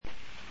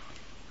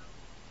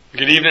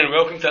Good evening and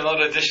welcome to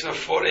another edition of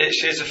 48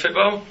 Shades of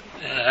Football.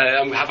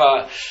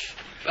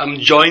 I'm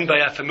joined by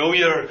a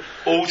familiar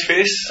old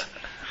face.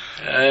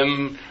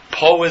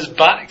 Paul is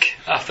back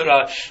after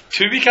a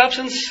 2-week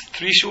absence,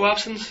 3-show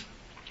absence.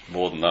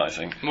 More than that, I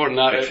think. More than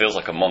that. It feels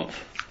like a month.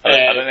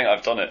 I don't think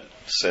I've done it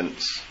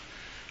since.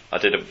 I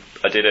did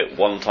it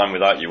one time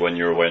without you when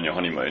you were away on your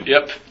honeymoon.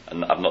 Yep.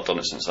 And I've not done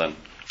it since then.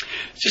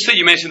 Just that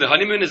you mentioned the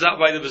honeymoon, is that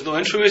why there was no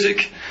intro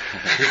music?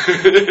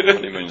 The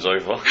honeymoon's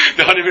over.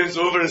 The honeymoon's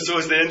over and so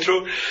is the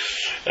intro.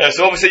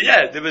 So obviously,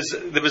 there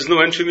was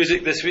no intro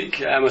music this week.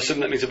 I'm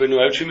assuming that means there will be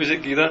no outro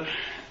music either.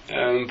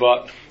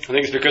 But I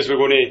think it's because we're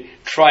going to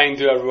try and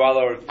do a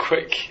rather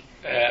quick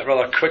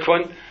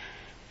one.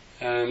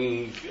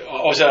 And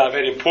also a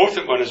very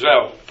important one as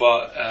well,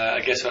 but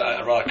I guess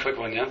a rather quick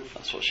one, yeah?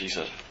 That's what she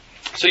said.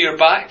 So you're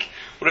back.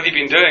 What have you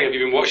been doing? Have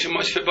you been watching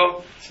much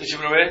football since you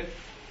were away?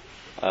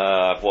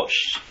 I've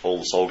watched all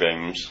the Seoul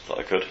games that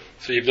I could.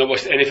 So you've not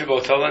watched any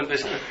football at all then,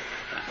 basically?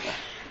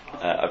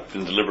 I've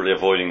been deliberately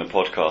avoiding the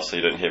podcast so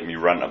you don't hear me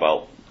rant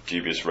about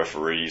dubious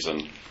referees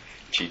and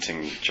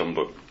cheating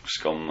Chumbuk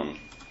scum.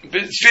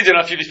 But strange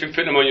enough, you've just been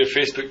putting them on your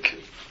Facebook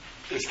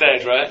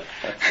instead, right?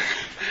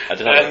 I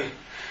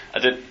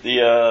did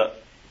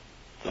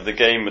the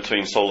game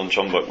between Seoul and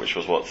Chumbuk, which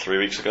was 3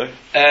 weeks ago?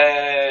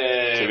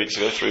 2 weeks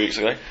ago, 3 weeks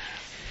ago.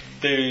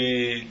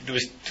 There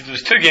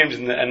was two games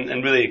in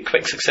really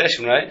quick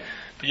succession, right?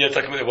 But you're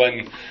talking about the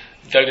one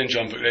down in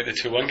Chumbuk, right? The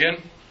 2-1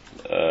 game?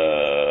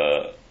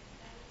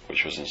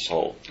 Which was in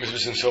Seoul. Which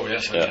was in Seoul,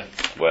 yes. Yeah,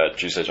 where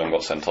Ju Se-jung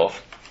got sent off.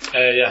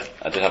 Yeah.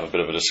 I did have a bit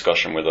of a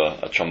discussion with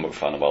a Chumbuk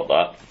fan about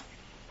that,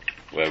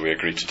 where we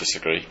agreed to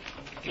disagree.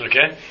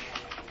 Okay.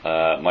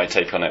 My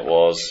take on it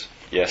was,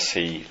 yes,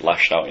 he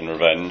lashed out in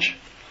revenge,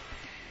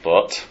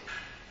 but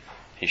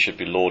he should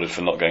be lauded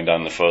for not going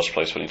down in the first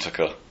place when he took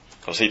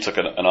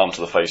an arm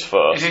to the face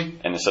first,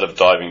 and instead of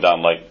diving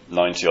down like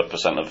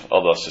 90% of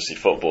other sissy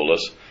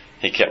footballers,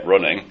 he kept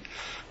running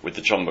with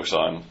the Chumbuk's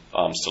arm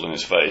still in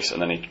his face,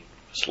 and then he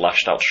just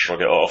lashed out to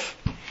shrug it off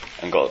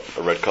and got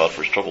a red card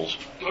for his troubles.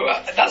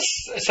 Well,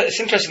 it's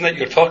interesting that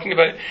you're talking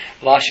about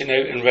lashing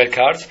out and red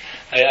cards.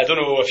 I don't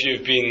know if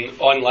you've been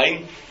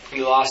online in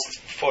the last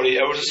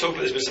 48 hours or so, but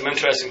there's been some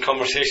interesting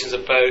conversations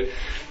about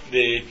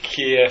the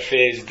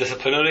KFA's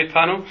disciplinary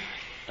panel.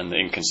 And the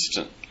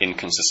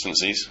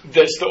inconsistencies.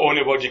 That's the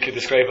only word you could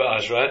describe it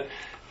as, right?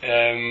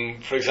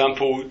 For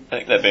example, I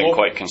think they're being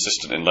quite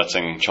consistent in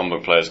letting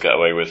Chumbuk players get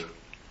away with.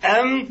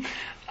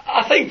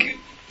 I think,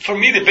 for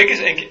me, the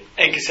biggest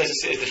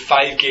inconsistency is the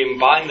 5-game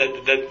ban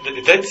that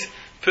they did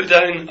put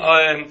down.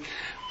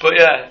 But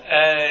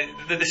yeah,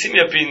 they seem to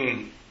have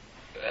been.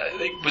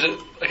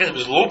 I guess it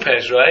was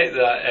Lopez, right?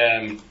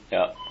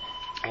 That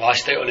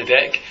lashed out on the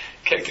deck,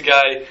 kicked the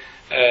guy,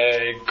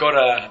 got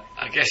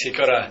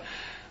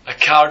a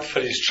card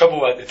for his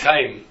trouble at the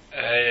time,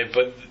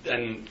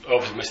 and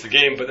obviously missed the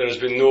game. But there has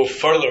been no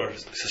further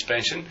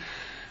suspension.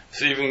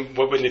 So even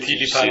when the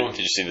TV panel, did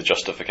you see the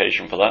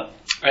justification for that?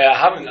 I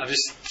haven't. I've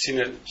just seen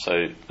it.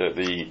 So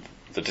the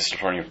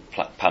disciplinary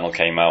panel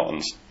came out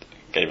and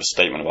gave a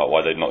statement about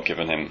why they'd not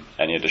given him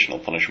any additional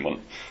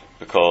punishment,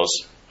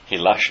 because he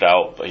lashed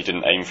out, but he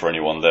didn't aim for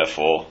anyone.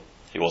 Therefore,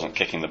 he wasn't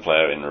kicking the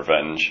player in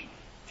revenge.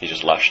 He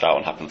just lashed out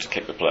and happened to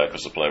kick the player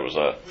because the player was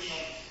there.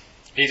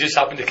 He just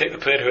happened to kick the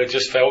player who had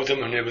just fouled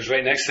him and who was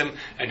right next to him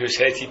and whose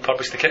head he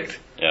purposely kicked.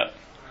 Yeah,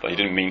 but he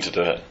didn't mean to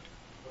do it.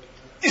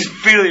 It's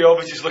fairly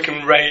obvious he's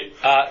looking right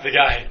at the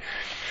guy.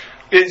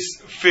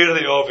 It's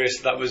fairly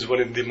obvious that was one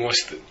of the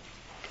most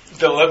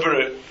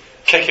deliberate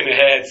kick in the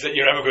heads that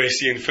you're ever going to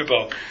see in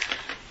football.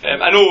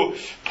 I know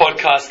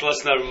podcast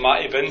listener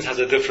Matty Binns has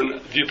a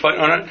different viewpoint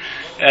on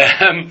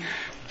it,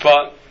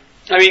 but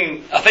I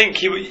mean, I think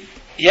he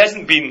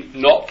hasn't been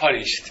not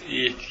punished.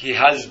 He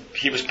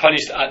was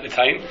punished at the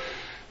time,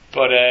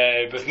 but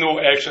with no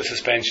extra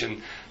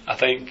suspension. I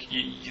think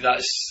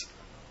that's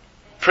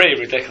pretty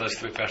ridiculous,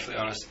 to be perfectly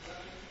honest.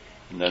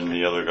 And then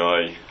the other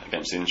guy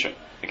against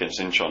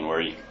Incheon,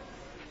 where he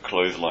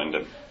clotheslined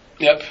him.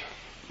 Yep.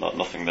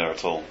 Nothing there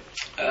at all.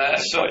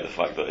 Despite the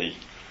fact that he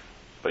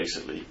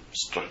basically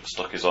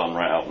stuck his arm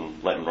right out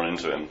and let him run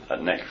into him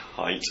at neck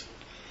height.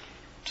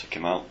 Took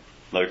him out.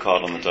 No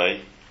card on the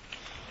day.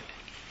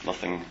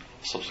 Nothing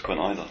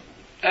subsequent either.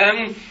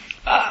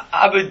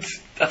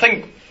 I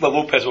think the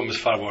Lopez one was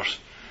far worse.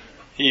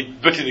 He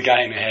booted the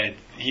guy in the head.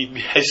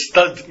 His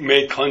stud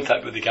made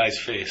contact with the guy's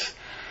face.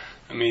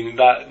 I mean,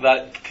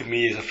 that to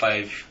me is a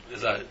 5.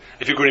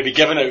 If you're going to be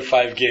giving out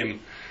 5-game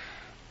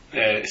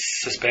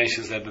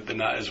suspensions, then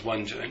that is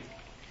one. Do you think?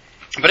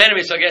 But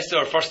anyway, so I guess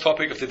our first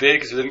topic of today,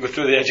 because we didn't go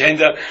through the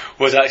agenda,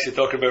 was actually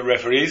talking about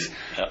referees.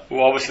 Yeah.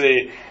 We'll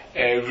obviously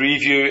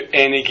review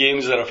any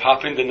games that have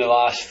happened in the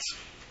last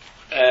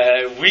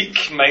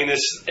week,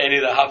 minus any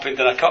that happened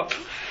in a cup.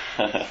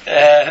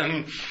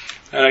 And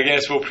I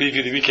guess we'll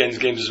preview the weekend's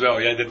games as well.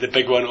 Yeah, the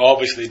big one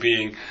obviously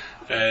being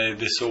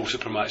the Seoul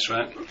Super Match,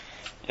 right?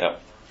 Yeah.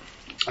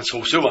 And the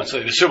Seoul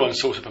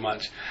Super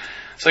Match.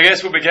 So I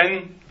guess we'll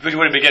begin. Where do you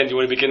want to begin? Do you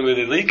want to begin with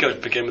the league or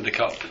begin with the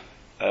cup?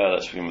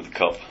 Let's begin with the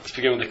cup. Let's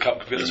begin with the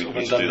cup. We Let's need over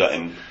and to done do with. that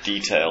in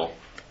detail,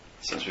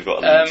 since we've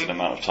got a limited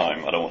amount of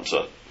time. I don't want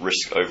to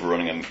risk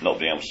overrunning and not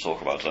being able to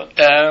talk about it.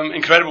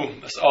 Incredible.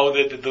 That's all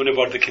the only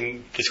word that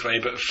can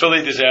describe it.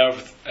 Fully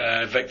deserved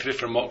victory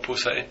for Mokpo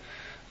City.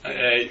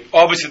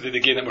 Obviously, the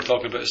game that we're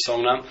talking about is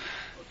Songnam.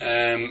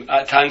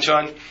 At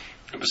Tancheon,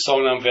 it was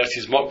Songnam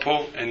versus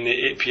Mokpo in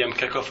the 8 p.m.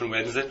 kickoff on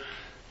Wednesday.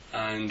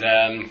 And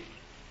the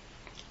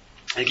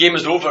game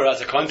was over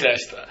as a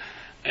contest at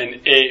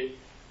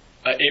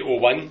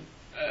 8:01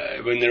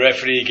 when the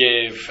referee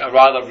gave a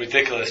rather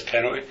ridiculous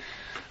penalty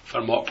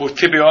for Mokpo.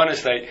 To be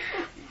honest, I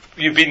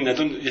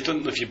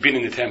don't know if you've been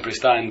in the temporary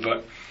stand,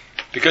 but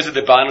because of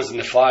the banners and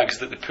the flags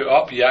that they put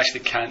up, you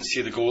actually can't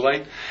see the goal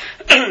line.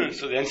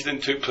 So the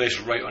incident took place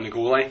right on the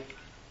goal line.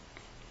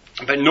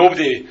 But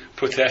nobody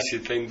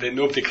protested.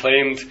 Nobody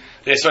claimed.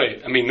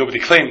 Nobody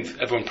claimed.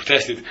 Everyone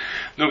protested.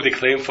 Nobody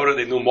claimed for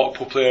it. No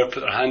Mokpo player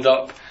put their hand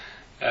up.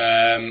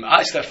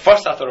 Actually, at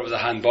first I thought it was a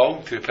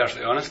handball, to be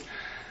perfectly honest.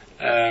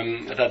 I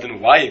didn't know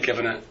why he'd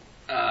given it.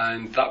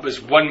 And that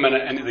was 1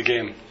 minute into the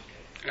game.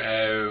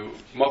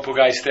 Mokpo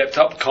guys stepped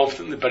up,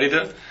 confidently buried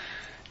it.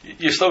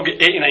 You still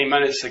get 89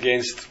 minutes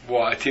against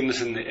a team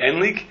that's in the N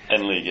League?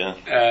 N League, yeah.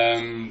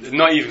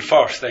 Not even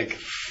first, like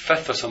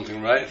fifth or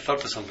something, right?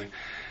 Third or something.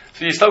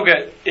 So you still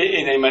get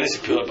 89 minutes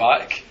to pull it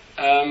back.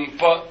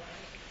 But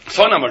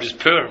Songnam are just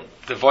poor,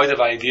 devoid of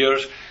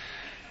ideas.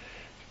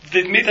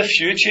 They've made a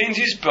few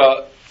changes,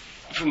 but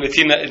from the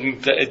team that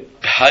it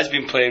has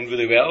been playing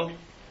really well.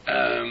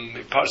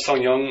 Park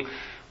Sung-young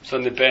was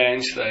on the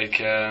bench,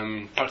 like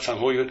Park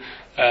Sang-ho-yoon,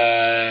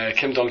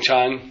 Kim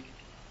Dong-chan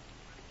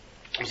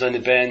was on the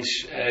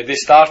bench. They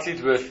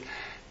started with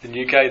the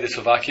new guy, the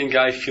Slovakian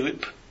guy,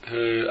 Filip,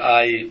 who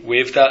I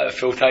waved at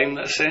full time,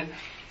 let's say.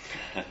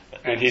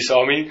 And he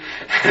saw me.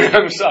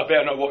 So I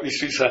better not walk these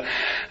streets of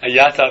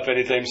Yatap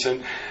anytime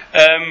soon.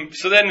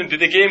 So then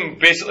the game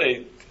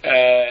basically,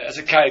 as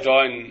it carried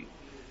on,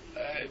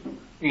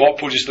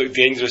 Mokpo just looked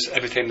dangerous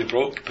every time they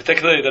broke.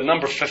 Particularly their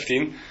number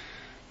 15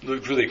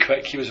 looked really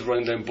quick. He was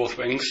running down both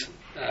wings.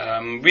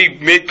 We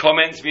made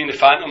comments, me and the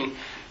Phantom,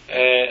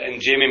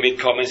 and Jamie made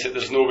comments that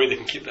there's no way they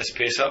can keep this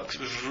pace up because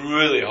it was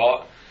really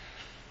hot.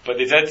 But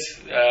they did.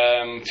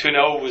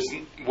 2-0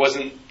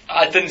 wasn't.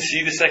 I didn't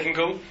see the second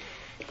goal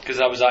because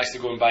I was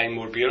actually going buying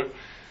more beer.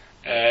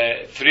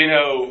 3-0.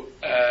 So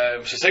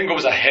the second goal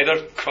was a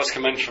header. Cross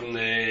came in from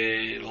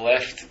the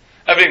left.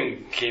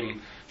 Everything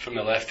came from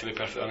the left, to be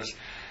perfectly honest.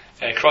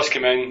 Cross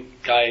came in.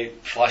 Guy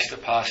flashed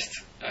it past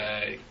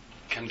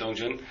Kim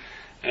Dong-jun.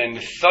 And then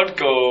the third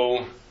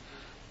goal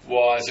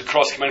was a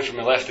cross came in from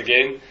the left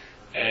again.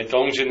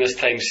 Dong-jun this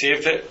time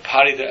saved it,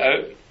 parried it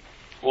out,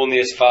 only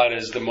as far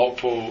as the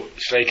Mokpo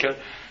striker,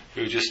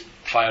 who just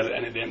fired it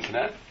into the empty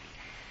net.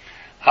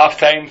 Half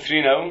time,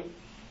 3-0.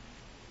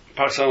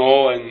 Park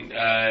Sung-ho and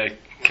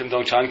Kim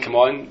Dong-chan come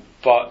on,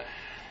 but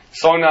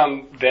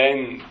Songnam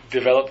then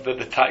developed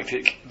the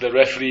tactic: the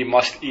referee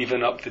must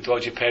even up the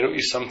dodgy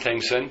penalties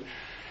sometime soon.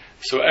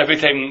 So every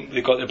time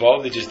they got the ball,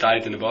 they just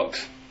dived in the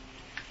box.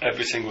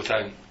 Every single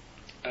time.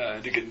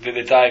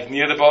 They dived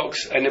near the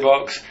box, in the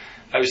box,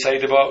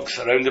 outside the box,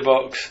 around the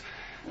box.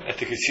 If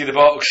they could see the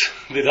box,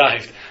 they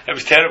dived. It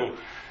was terrible.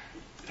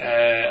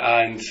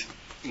 And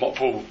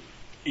Mokpo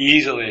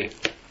easily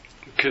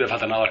could have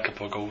had another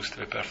couple of goals, to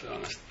be perfectly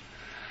honest.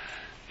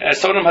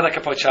 Songnam had a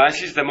couple of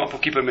chances. The Mokpo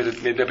keeper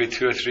made maybe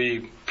 2 or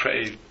 3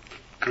 pretty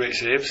great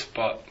saves,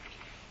 but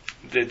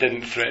they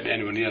didn't threaten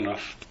anywhere near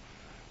enough.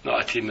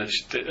 Not a team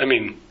that's,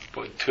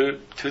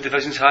 two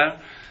divisions higher?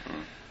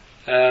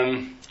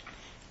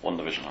 One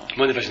division higher.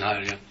 One division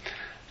higher, yeah.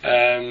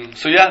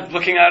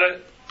 Looking at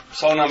it,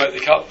 Songnam out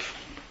the cup.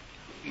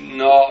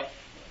 Not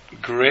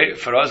great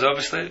for us,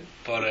 obviously,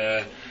 but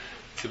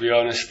to be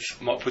honest,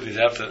 Mokpo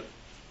deserved it.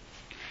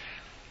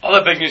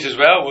 Other big news as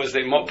well was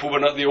that Mokpo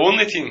were not the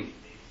only team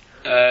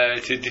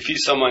to defeat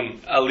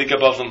someone a league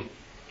above them.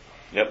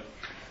 Yep.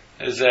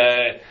 As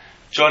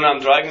Jeonnam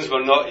Dragons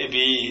were not to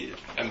be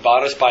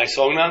embarrassed by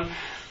Songnam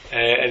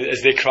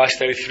as they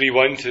crashed out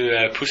 3-1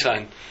 to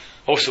Busan,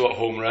 also at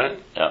home, right?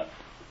 Yeah.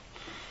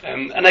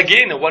 And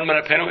again, a 1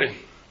 minute penalty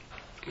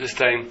this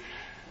time.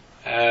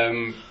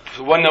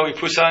 So 1-0 to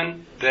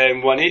Busan,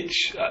 then 1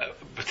 each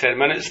for 10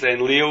 minutes. Then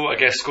Leo, I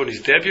guess, scored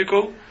his debut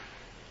goal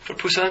for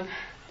Busan.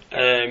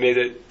 Made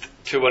it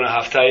 2-1 at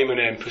half time, and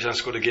then Busan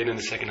scored again in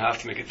the second half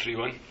to make it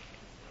 3-1.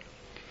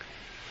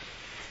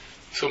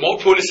 So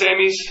Mokpo in the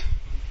semis,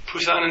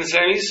 Busan in the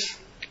semis.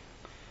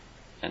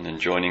 And then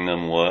joining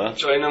them were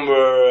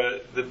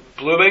the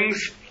Blue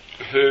Wings,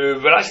 who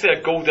were actually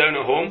a goal down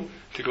at home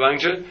to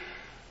Gwangju.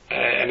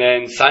 And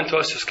then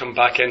Santos has come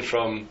back in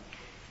from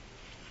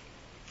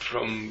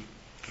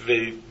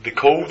the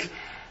cold.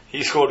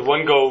 He scored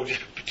 1 goal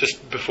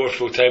just before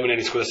full time, and then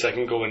he scored a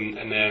second goal in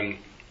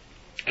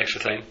extra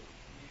time.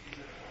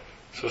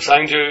 So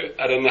Sangju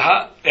are in the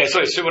hat.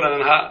 Suwon are in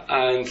the hat,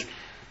 and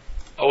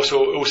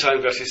also Ulsan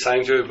versus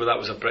Sangju. But that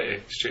was a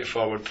pretty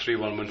straightforward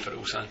 3-1 win for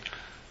Ulsan.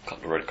 a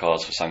couple of red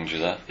cards for Sangju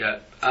there. Yeah,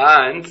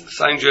 and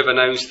Sangju have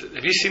announced.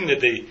 Have you seen that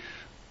they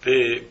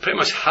pretty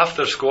much half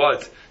their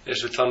squad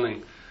is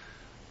returning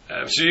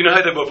So you know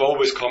how we've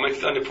always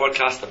commented on the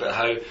podcast about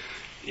how,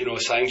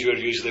 signs are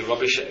usually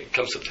rubbish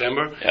come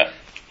September. Yeah.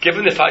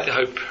 Given the fact of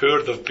how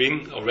poor they've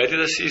been already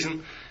this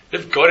season,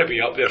 they've got to be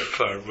up there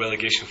for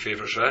relegation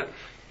favourites, right?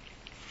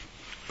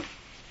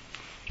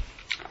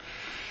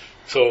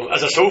 So,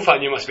 as a Soul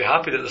fan, you must be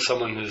happy that there's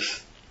someone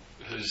who's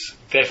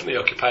definitely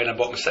occupying a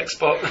bottom six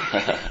spot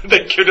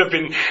that could have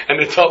been in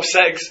the top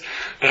six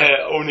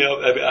only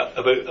about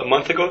a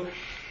month ago.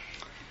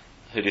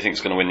 Who do you think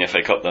is going to win the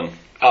FA Cup then?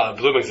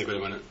 Blue Wings are going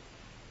to win it.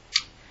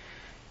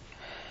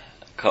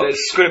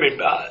 It's going to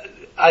be.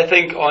 I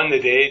think on the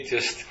day,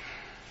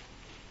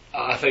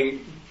 I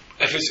think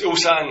if it's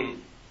Ulsan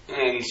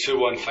and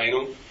Suwon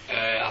final,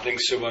 I think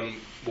Suwon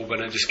will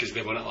win it just because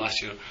they won it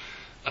last year.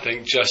 I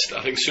think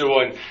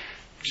Suwon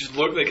just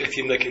look like a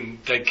team that can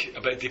dig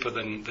a bit deeper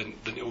than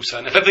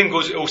Ulsan. If everything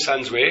goes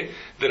Ulsan's way,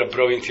 they're a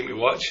brilliant team to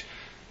watch.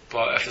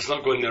 But if it's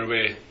not going their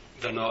way,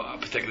 they're not a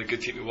particularly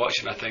good team to watch.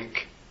 And I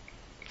think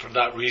for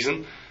that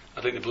reason,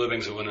 I think the Blue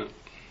Wings will win it.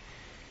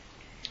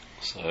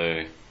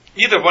 So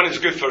either one is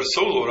good for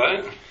Solo,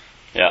 right?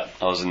 Yeah,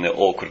 I was in the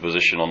awkward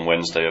position on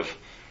Wednesday of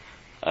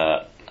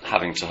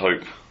having to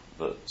hope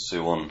that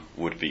Suwon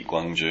would beat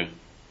Gwangju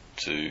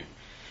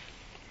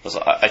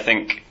I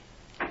think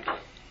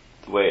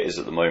the way it is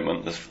at the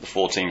moment, the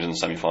 4 teams in the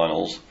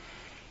semi-finals,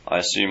 I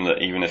assume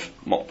that even if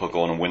Mokpo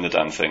go on and win the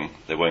damn thing,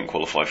 they won't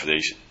qualify for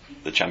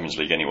the Champions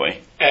League anyway.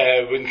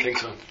 Wouldn't think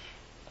so.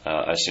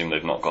 I assume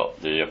they've not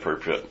got the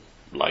appropriate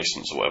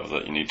license or whatever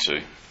that you need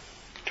to.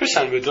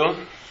 Busan would though.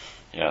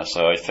 Yeah,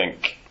 so I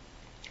think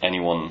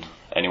anyone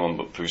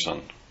but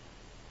Busan.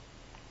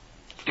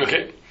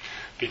 Okay,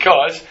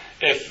 because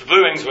if the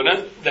Blue Wings win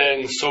it,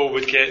 then Seoul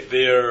would get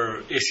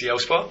their ACL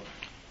spot.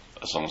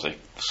 As long as they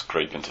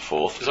scrape into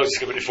 4th. As long as they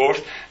scrape into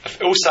 4th. If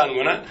Ulsan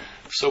win it,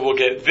 Seoul will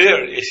get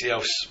their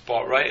ACL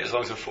spot, right? As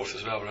long as they're 4th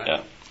as well, right?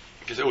 Yeah.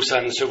 Because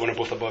Ulsan and Seoul are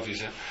both above you,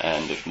 yeah?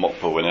 And if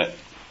Mokpo win it,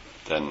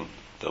 then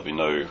there'll be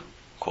no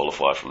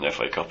qualifier from the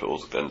FA Cup. It will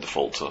then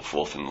default to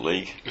 4th in the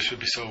league. Which would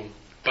be Seoul,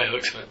 by the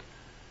looks of it.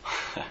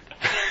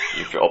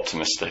 You're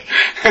optimistic.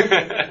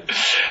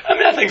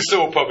 I think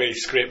Seoul will probably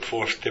scrape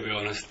 4th, to be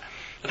honest.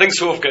 I think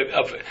Seoul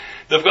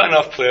they've got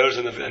enough players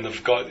and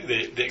they've got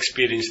the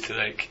experience to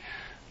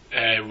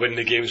win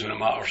the games when it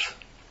matters,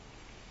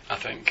 I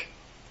think.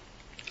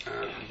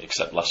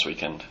 Except last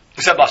weekend.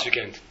 Except last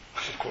weekend,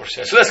 of course,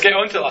 yeah. So let's get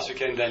on to last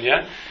weekend then,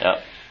 yeah?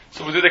 Yeah.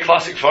 So we'll do the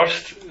classic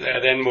first,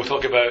 then we'll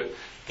talk about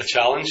the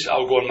challenge.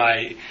 I'll go on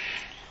my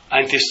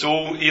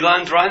anti-Seoul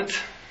Eland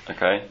rant.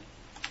 Okay.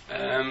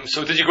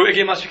 So did you go to the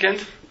game last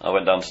weekend? I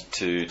went down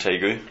to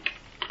Daegu.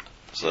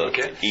 It's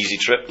an easy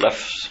trip.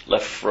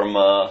 Left from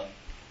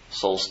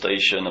Seoul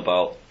Station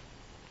about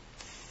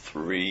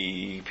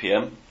 3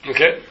 p.m.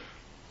 Okay.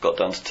 Got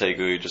down to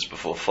Daegu just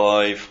before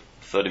 5.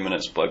 30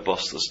 minutes by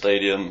bus to the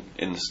stadium.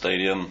 In the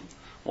stadium,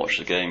 watch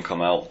the game,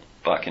 come out,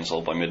 back in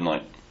Seoul by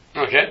midnight.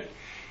 Okay.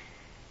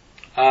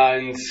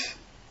 And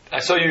I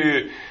saw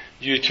you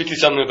tweeted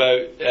something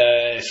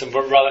about some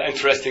rather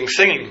interesting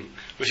singing,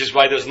 which is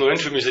why there's no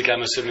intro music,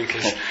 I'm assuming,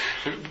 because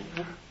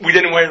we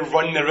didn't want to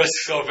run the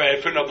risks of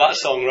putting up that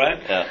song, right?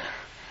 Yeah.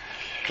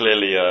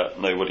 Clearly,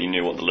 nobody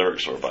knew what the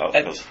lyrics were about.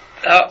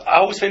 I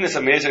always find this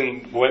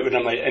amazing when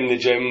I'm in the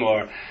gym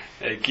or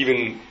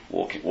even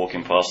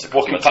walking past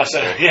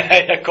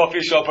a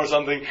coffee shop or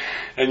something,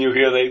 and you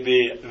hear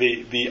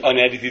the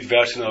unedited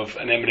version of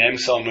an Eminem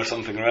song or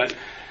something, right?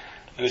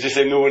 And it's just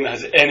like no one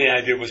has any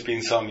idea what's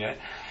being sung yet.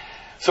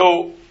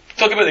 So,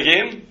 talk about the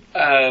game.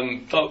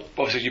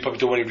 Obviously, you probably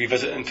don't want to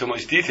revisit it in too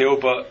much detail,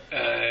 but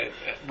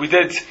we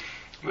did,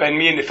 when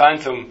me and the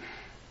Phantom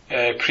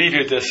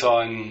previewed this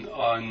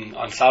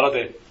on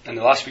Saturday in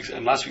last week's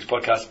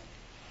podcast.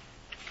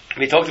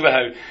 We talked about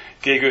how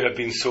Daegu have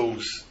been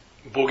Seoul's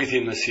bogey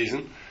team this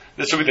season.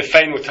 This will be the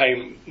final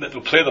time that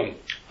they'll play them.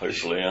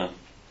 Hopefully, yeah.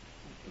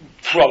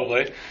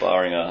 Probably.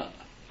 Barring a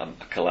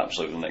collapse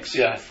over the next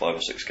 5 or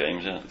 6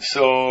 games, yeah.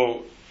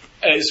 So,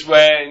 it's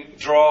when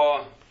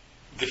draw,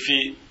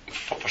 defeat,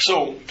 for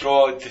Seoul,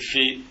 draw,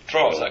 defeat,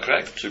 draw, is that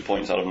correct? 2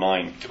 points out of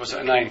 9. 2 points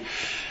out of 9.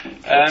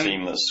 A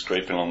team that's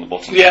scraping on the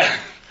bottom. Yeah.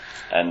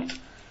 And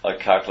I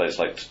calculate it's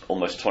like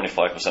almost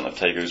 25% of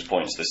Daegu's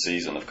points this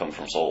season have come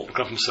from Seoul.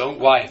 Come from Seoul?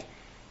 Why?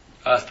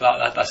 That's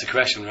the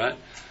question, right?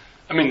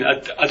 I mean,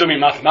 I don't mean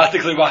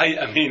mathematically why.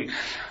 I mean,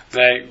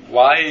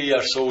 why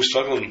are Seoul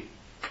struggling?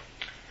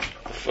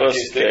 The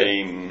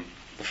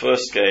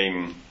first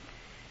game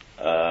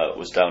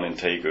was down in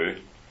Daegu,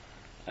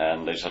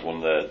 and they just had one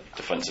of their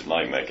defensive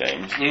nightmare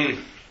games.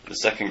 The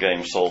second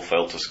game, Seoul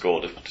failed to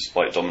score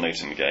despite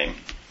dominating the game.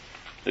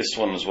 This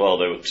one as well,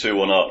 they were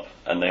 2-1 up,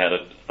 and they had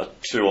a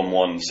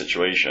 2-on-1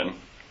 situation,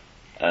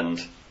 and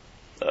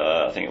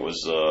I think it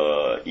was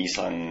Lee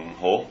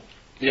Sang-ho.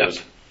 Yep.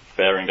 Was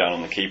bearing down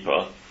on the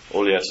keeper.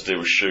 All he had to do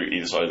was shoot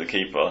either side of the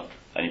keeper,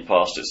 and he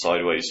passed it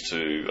sideways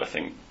to, I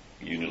think,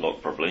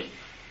 Unilock probably,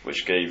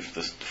 which gave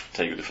the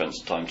Daegu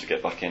defence time to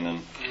get back in,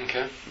 and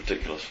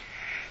ridiculous.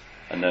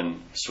 And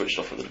then switched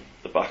off at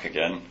the back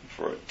again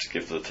for it to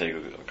give the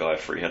Daegu guy a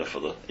free header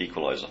for the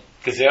equaliser.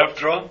 Deserved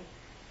draw?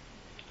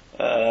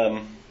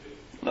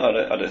 No,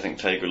 I don't think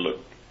Tager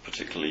looked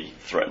particularly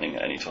threatening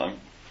at any time.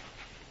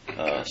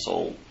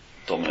 Seoul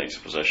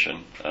dominated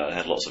possession,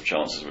 had lots of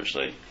chances which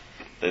they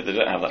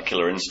don't have that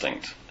killer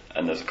instinct,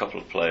 and there's a couple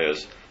of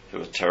players who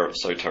are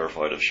so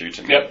terrified of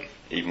shooting that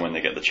even when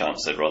they get the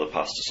chance they'd rather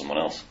pass to someone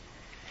else.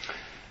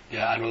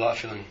 Yeah, I know that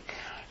feeling.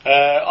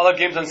 Other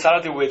games on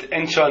Saturday with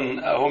Incheon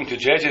at home to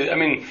Jeju. I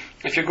mean,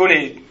 if you're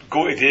going to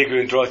go to Daegu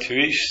and draw 2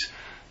 each,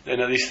 then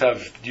at least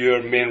have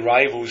your main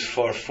rivals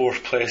for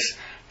 4th place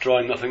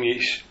drawing nothing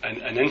each,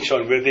 and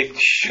Incheon, where they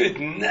should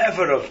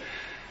never have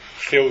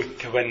failed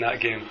to win that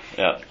game.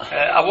 Yeah.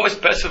 I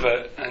watched bits of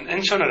it, and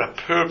Incheon are a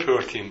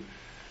poor team,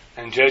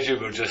 and Jeju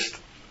were just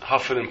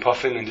huffing and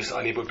puffing and just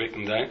unable to break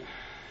them down.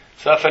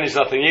 So that finished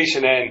nothing each,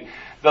 and then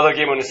the other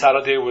game on the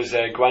Saturday was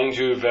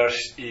Gwangju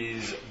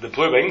versus the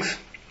Blue Wings.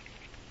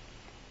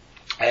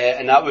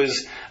 And that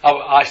was,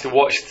 I actually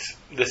watched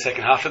the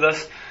second half of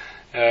this.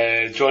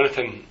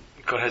 Jonathan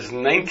got his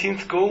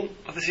 19th goal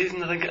of the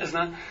season, I think it is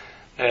now.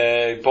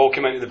 Ball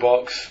came into the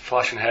box,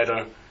 flashing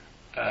header,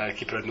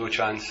 keeper had no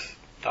chance.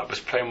 That was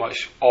pretty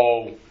much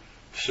all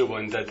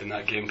Suwon did in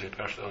that game, to be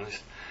perfectly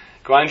honest.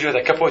 Gwangju had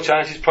a couple of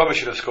chances, probably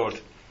should have scored.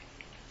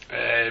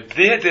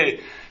 They had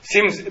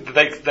seems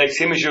like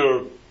same as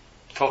you're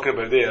talking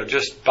about there,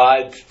 just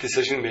bad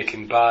decision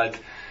making, bad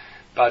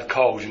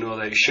calls,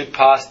 like should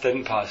pass,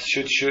 didn't pass,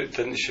 should shoot,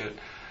 didn't shoot.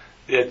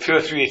 They had 2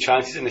 or 3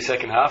 chances in the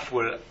second half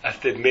where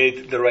if they'd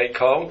made the right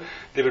call,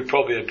 they would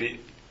probably have beat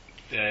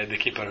the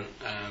keeper.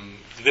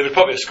 They would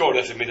probably have scored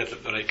if they made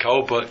the right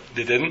call, but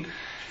they didn't.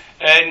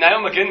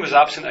 Niall McGinn was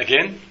absent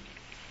again,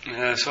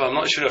 so I'm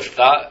not sure if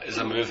that is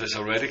a move that's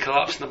already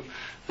collapsed them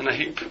in a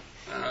heap.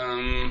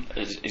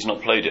 He's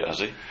not played it, has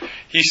he?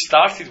 He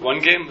started one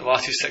game, it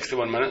lasted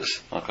 61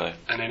 minutes. Okay.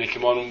 And then he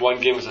came on one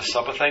game as a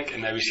sub, I think,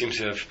 and now he seems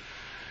to have...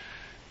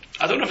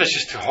 I don't know if it's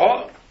just too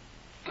hot.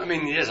 I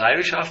mean, he is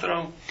Irish after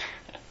all.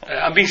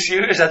 I'm being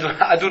serious.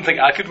 I don't think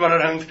I could run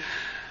around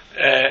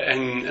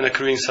in a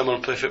Korean summer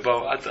and play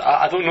football.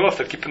 I don't know if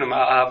they're keeping him.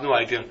 I have no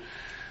idea.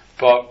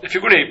 But if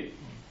you're going to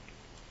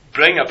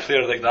bring a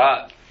player like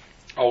that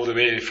all the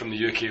way from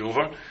the UK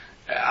over,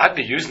 I'd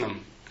be using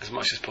him as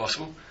much as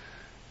possible.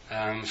 So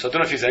I don't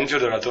know if he's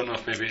injured, or I don't know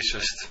if maybe he's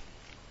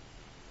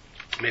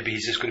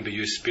just going to be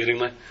used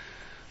sparingly,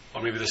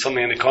 or maybe there's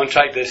something in the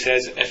contract that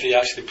says if he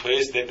actually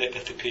plays, they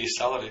have to pay his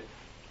salary.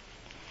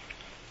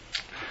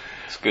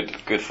 It's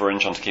good for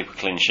Incheon to keep a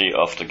clean sheet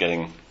after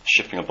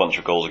shipping a bunch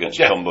of goals against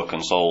Jeonbuk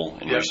and Seoul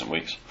in recent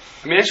weeks.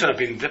 I mean, Incheon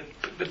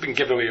they've been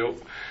giving away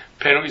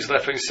penalties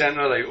left, right, and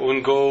centre, like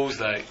own goals,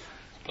 like.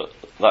 But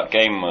that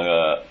game,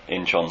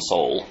 Incheon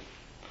Seoul,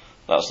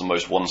 that's the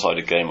most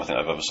one-sided game I think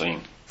I've ever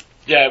seen.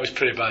 Yeah, it was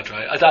pretty bad,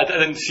 right? I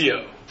didn't see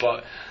it,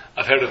 but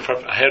I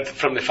heard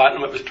from the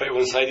Phantom it was pretty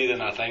one-sided,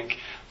 and I think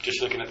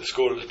just looking at the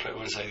score it was pretty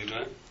one-sided,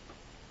 right?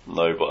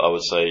 No, but I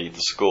would say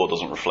the score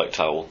doesn't reflect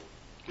how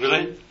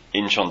really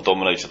Incheon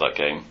dominated that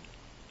game.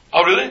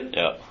 Oh, really?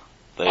 Yeah.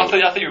 I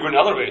thought you were going the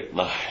other way.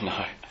 No.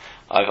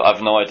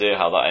 I've no idea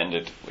how that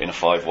ended in a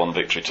 5-1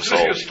 victory to Seoul.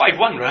 It was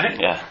 5-1, right?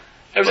 Yeah.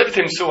 It was every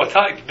time so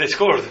attacked, they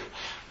scored.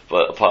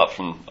 But apart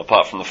from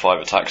the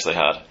 5 attacks they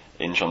had,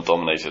 Incheon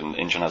dominated, and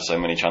Incheon had so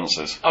many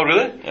chances. Oh,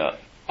 really? Yeah.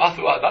 I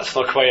thought that's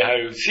not quite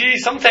how. See,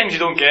 sometimes you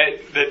don't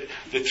get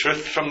the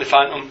truth from the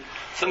Phantom.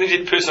 Sometimes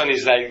he puts on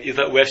his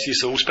little FC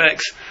Soul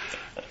specs.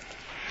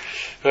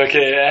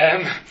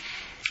 Okay.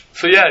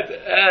 So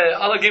yeah,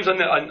 other games on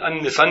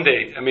the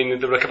Sunday. I mean,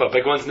 there were a couple of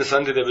big ones on the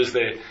Sunday. There was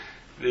the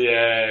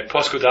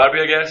POSCO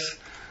derby, I guess.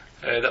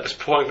 That was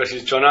Pohang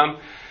versus Jeonnam.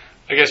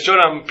 I guess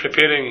Jeonnam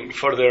preparing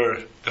for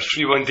their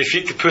 3-1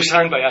 defeat to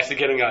Busan by actually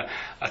getting a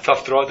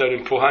tough draw down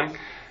in Pohang.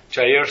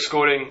 Jair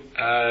scoring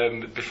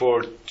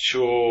before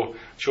Cho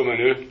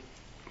Manu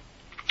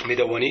made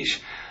it 1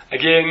 each.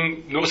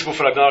 Again, noticeable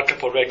for another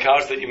couple of red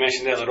cards that you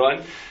mentioned earlier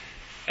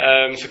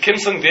on. So Kim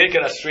Sung-dae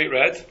got a straight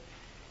red.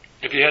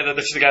 If you heard that,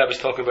 this is the guy I was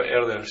talking about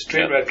earlier.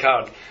 Straight red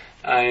card,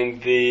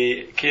 and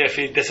the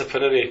KFA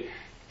disciplinary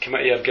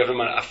committee have given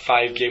him a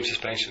 5-game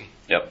suspension.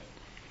 Yep.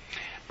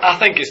 I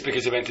think it's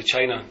because he went to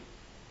China.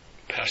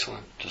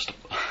 Personally, just a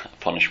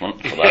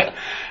punishment for that.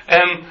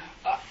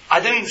 I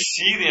didn't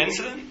see the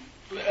incident.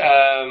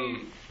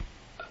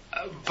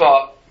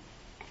 But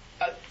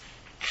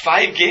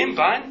 5-game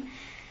ban?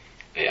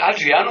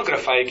 Adriano got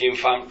a 5-game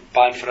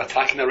ban for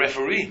attacking a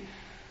referee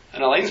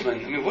and a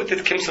linesman. I mean, what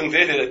did Kim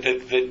Sung-dae do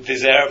that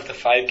deserved the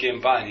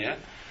 5-game ban, yeah?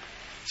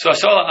 So I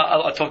saw a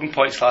lot of talking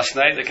points last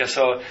night. Like I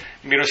saw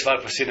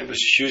Miroslav was saying it was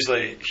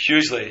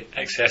hugely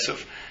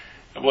excessive.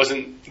 It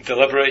wasn't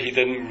deliberate. He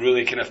didn't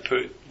really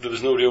there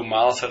was no real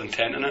malice or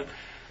intent in it.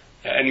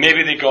 And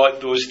maybe they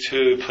got those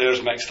 2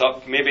 players mixed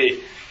up.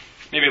 Maybe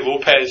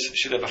Lopez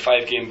should have a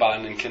 5-game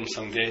ban and Kim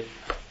Sung-dae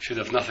should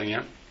have nothing,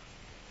 yeah?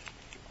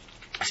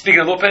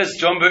 Speaking of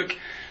Lopez, Jeonbuk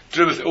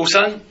drew with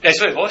Ulsan.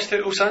 Lost to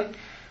Ulsan.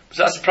 Was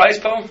that a surprise,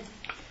 Paul?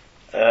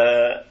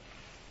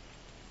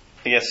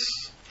 Yes.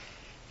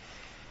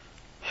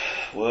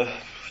 Well,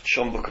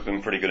 Jeonbuk have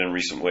been pretty good in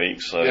recent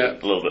weeks, so a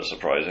little bit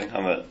surprising.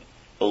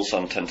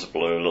 Ulsan tend to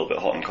blow a little bit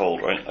hot and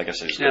cold, right? I guess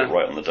they just got it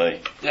right on the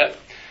day. Yeah.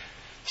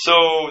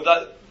 So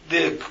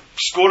the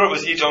scorer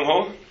was Lee Jong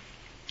Ho.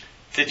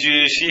 Did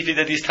you see if he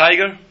did his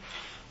tiger?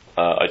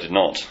 I did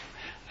not.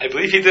 I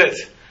believe he did.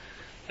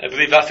 I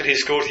believe after he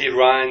scored, he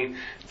ran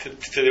to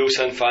the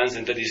Ulsan fans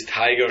and did his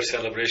tiger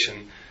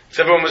celebration.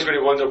 So everyone was going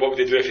to wonder what would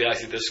they do if he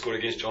actually did score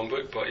against John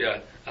Book. But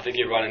yeah, I think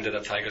he ran and did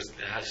a tiger. It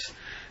has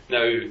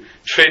now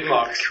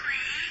trademarked.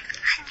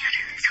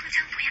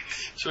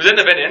 So we didn't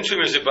have any intro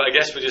music, but I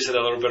guess we just had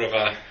a little bit of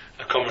a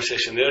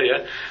conversation there,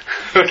 yeah?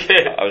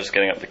 Okay. I was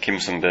getting up the Kim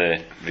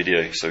Sung-dae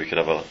video so we could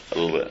have a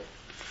little bit.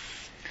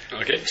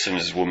 Okay. As soon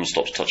as this woman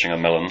stops touching her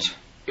melons.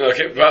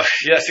 Okay, well,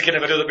 yeah, it's the kind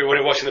of video that we want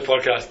to watch in the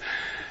podcast.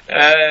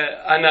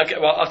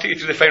 I'll take you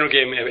through the final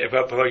game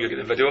before you get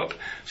the video up.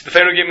 So the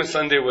final game on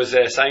Sunday was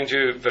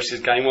Sangju versus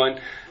Gangwon,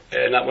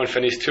 and that one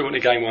finished 2-1 to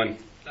Gangwon.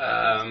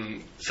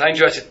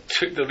 Sangju actually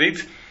took the lead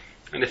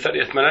in the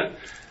 30th minute.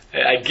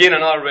 Again,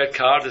 another red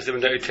card as they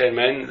went down to 10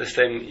 men. This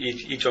time,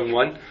 Lee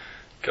Jong-won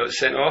got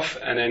sent off,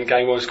 and then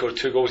Gangwon scored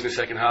 2 goals in the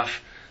second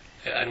half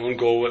and 1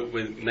 goal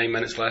with 9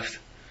 minutes left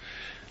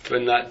to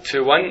win that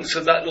 2-1.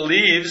 So that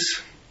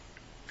leaves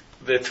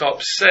the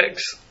top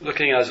 6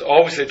 looking as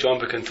obviously John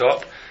Book on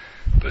top,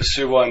 but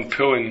Suwon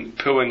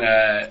pulling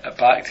it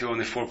back to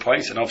only 4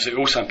 points, and obviously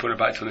Ulsan pulling it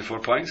back to only 4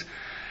 points.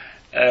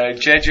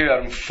 Jeju are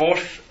in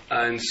 4th,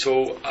 and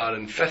Seoul are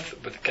in 5th,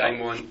 with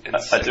Gangwon in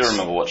 6th. I do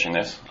remember watching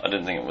this. I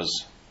didn't think it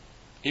was.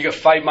 You got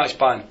 5-match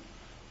ban.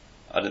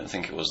 I didn't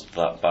think it was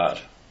that bad.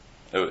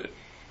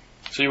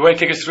 So you want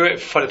to take us through it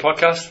for the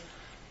podcast?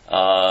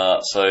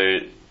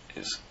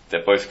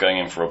 They're both going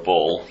in for a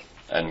ball,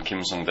 and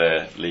Kim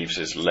Sung-dae leaves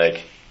his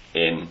leg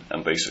in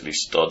and basically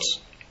studs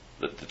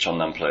the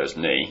Cheonnam player's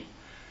knee.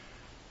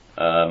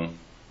 Yeah,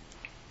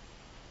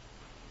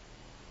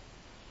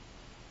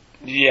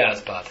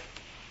 it's bad.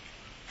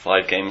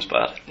 5 games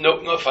bad?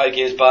 Nope, not 5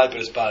 games bad, but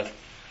it's bad.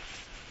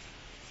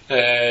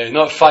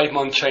 Not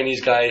 5-month Chinese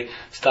guy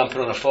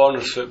stamping on a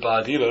foreigner's foot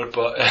bad either,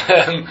 but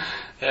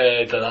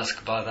that's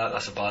bad.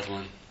 That's a bad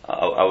one.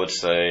 I would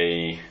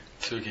say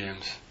 2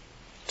 games.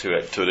 Two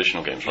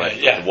additional games, right?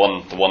 Yeah.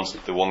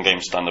 The one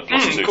game standard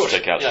plus 2 to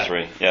take out to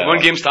 3. Yeah. 1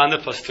 game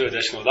standard plus 2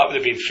 additional. That would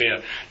have been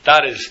fair.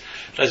 That's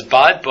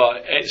bad,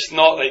 but it's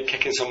not like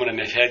kicking someone in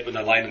the head when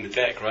they're lying on the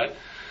deck, right?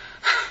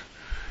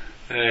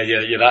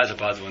 Yeah, that is a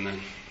bad one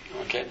then.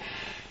 Okay.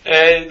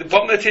 The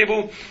bottom of the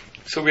table.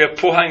 So we have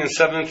Pohang in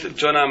 7th,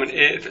 Jeonnam in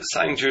 8th,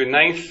 Sangju in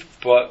 9th,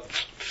 but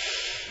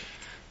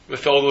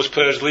with all those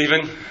players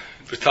leaving,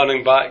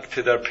 returning back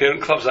to their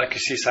parent clubs, I could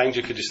see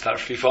Sangju could just start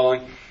free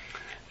falling.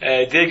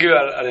 Daegu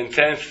are in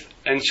 10th,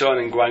 Incheon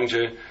and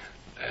Gwangju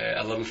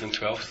 11th and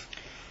 12th.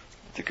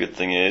 The good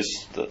thing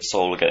is that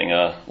Seoul are getting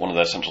one of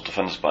their central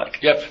defenders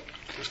back. Yep,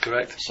 that's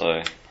correct.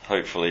 So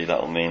hopefully that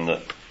will mean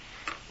that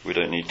we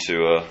don't need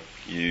to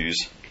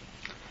use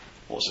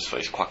what's his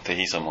face, Kwak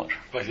Tae-hee so much.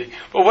 Well,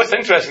 what's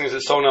interesting is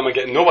that Songnam are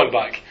getting no one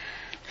back.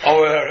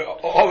 All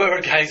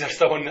our guys are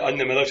still on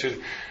the military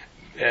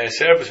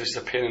service, which is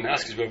a pain in the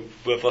ass because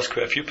we've lost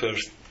quite a few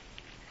players.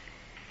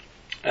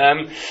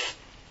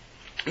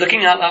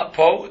 Looking at that,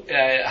 Paul,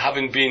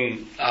 having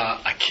been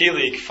a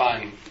K-League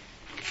fan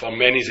for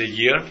many a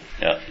year,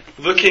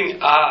 looking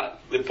at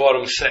the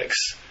bottom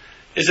 6,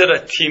 is there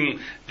a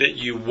team that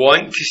you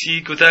want to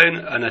see go down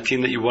and a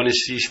team that you want to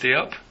see stay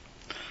up?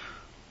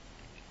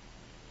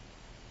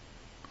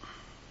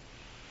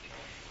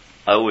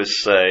 I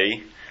always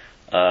say,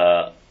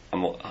 I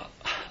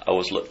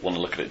always want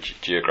to look at it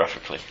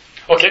geographically.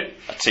 Okay.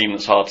 A team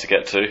that's hard to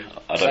get to,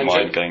 I don't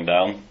mind going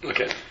down.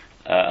 Okay.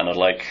 And I'd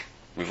like,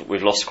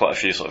 we've lost quite a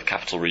few sort of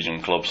capital region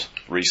clubs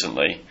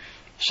recently,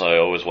 so I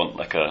always want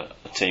like a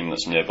team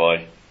that's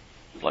nearby,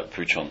 like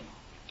Pucheon.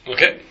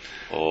 Okay.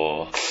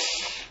 Or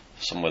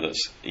somewhere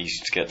that's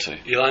easy to get to.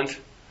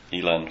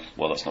 Eland,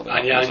 well, that's not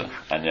going to happen.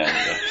 Anyang,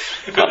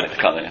 yeah. Can't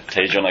think of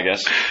Daejeon, I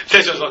guess.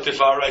 Daejeon's not too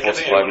far, right?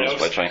 45 minutes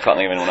by train, can't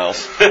think of anyone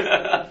else.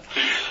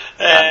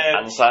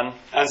 Ansan.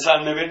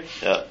 Ansan, maybe?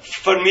 Yeah.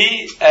 For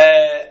me,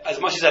 as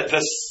much as I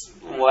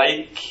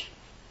dislike,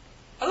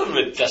 I don't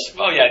really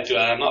well, yeah, I do.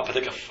 I'm not a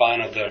particular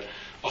fan of their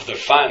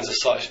fans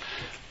as such,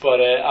 but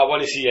I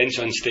want to see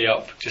Incheon stay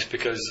up just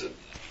because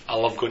I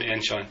love going to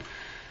Incheon.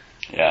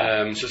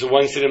 Yeah. So it's the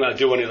one stadium that I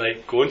do want to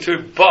like go into,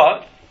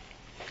 but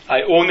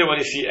I only want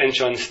to see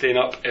Incheon staying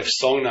up if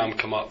Songnam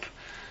come up.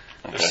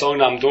 Okay. If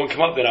Songnam don't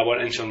come up, then I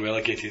want Incheon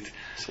relegated.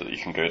 So that you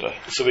can go there.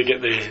 So we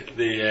get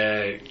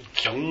the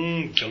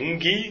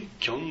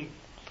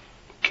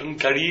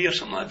Gyeonggari or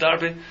something like that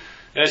derby.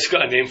 It's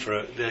got a name for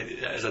it.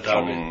 It's a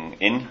derby.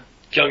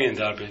 Gyeongin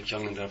derby.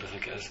 Gyeongin derby, I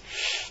think it is.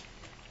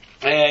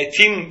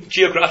 Team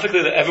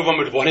geographically that everyone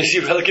would want to see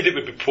relegated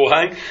would be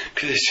Pohang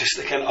because it's just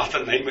a kind of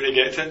utter nightmare to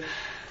get to.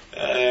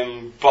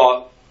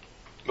 But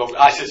well,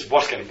 actually, it's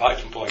worse getting back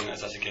from Pohang than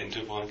it's actually getting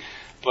to Pohang.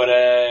 But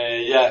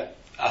yeah,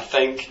 I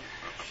think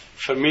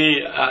for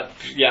me,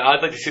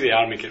 I'd like to see the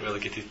Army get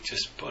relegated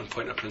just on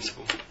point of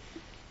principle.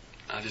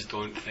 I just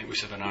don't think we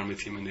should have an Army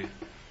team in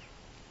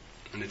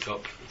the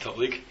top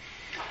league.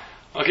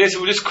 Okay, so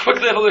we'll just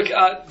quickly have a look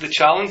at the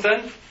challenge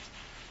then.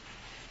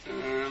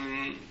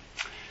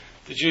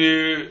 Did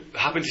you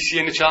happen to see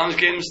any challenge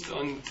games?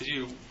 Did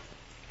you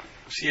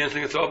See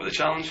anything at all about the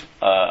challenge?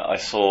 I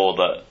saw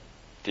that.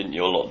 Didn't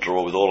your lot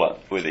draw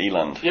with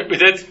Eland? Yep, we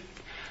did.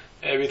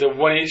 We did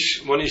one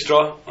each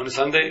draw on a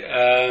Sunday.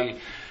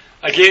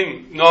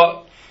 Again,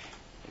 not.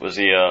 Was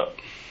he?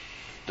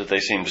 Did they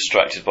seem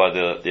distracted by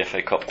the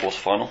FA Cup quarter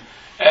final?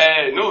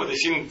 No, they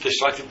seemed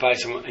distracted by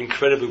some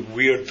incredibly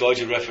weird,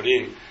 dodgy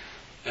refereeing.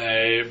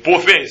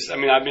 Both ways. I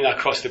mean,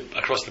 across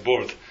the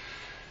board.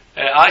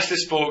 I actually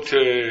spoke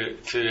to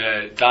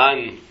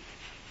Dan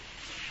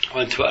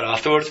on Twitter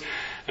afterwards,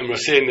 and we were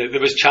saying that there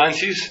was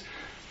chances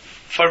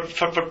for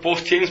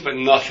both teams, but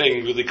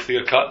nothing really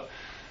clear cut.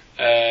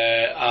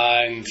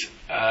 And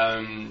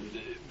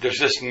there's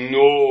just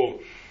no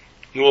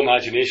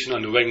imagination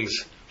on the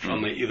wings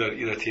from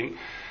either team.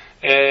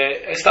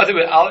 It started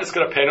with Alex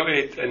got a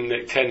penalty in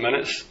like 10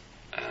 minutes.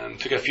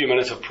 Took a few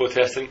minutes of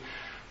protesting.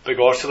 Big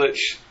Orsulic.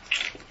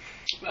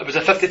 It was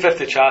a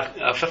 50-50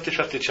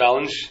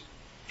 challenge,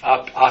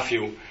 I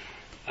feel,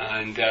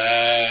 and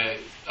I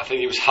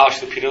think he was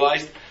harshly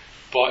penalised.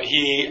 But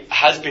he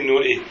has been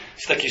known to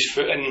stick his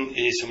foot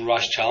in some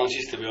rash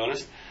challenges, to be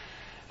honest.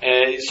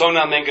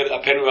 Songnam then got a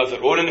penalty of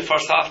their own in the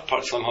first half,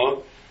 Park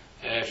Sung-ho,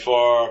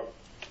 for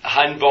a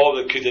handball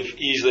that could have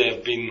easily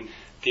have been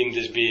deemed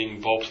as being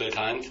ball play at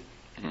hand.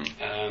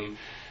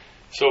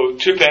 So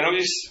 2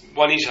 penalties,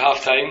 one each at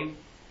half time.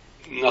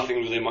 Nothing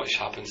really much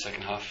happened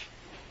second half,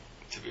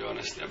 to be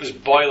honest. It was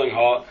boiling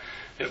hot,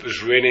 it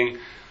was raining,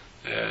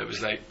 it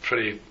was like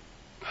pretty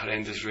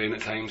horrendous rain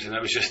at times, and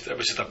it was just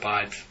a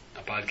bad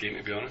game,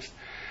 to be honest.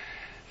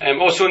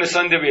 Also on the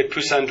Sunday we had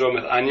Busan drawn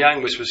with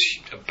Anyang, which was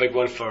a big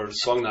one for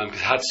Songnam,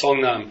 because had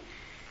Songnam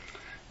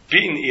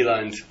beaten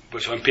Eland,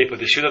 which on paper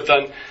they should have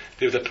done,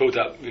 they would have pulled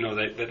that,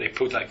 they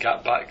pulled that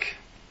gap back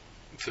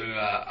to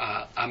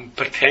a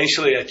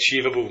potentially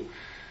achievable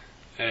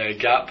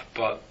gap,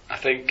 but I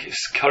think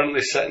it's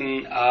currently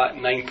sitting at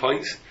 9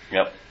 points.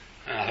 Yep.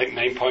 And I think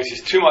 9 points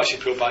is too much to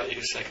pull back to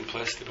get second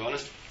place, to be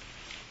honest.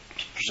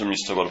 Presumably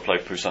still got to play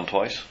Busan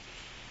twice.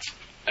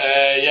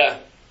 Yeah.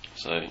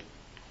 So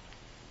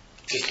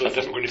just don't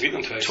think we're going to beat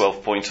them twice.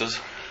 12 pointers.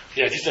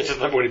 Yeah, just don't think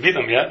we're going to beat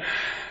them. Yeah.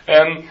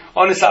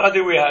 On the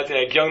Saturday we had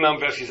Gyeongnam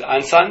versus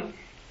Ansan.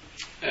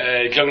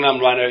 Gyeongnam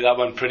ran out that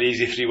one pretty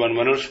easy, 3-1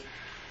 winners.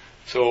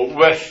 So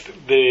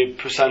with the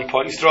Busan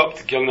points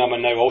dropped, Gyeongnam are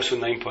now also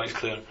 9 points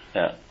clear.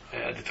 Yeah.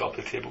 At the top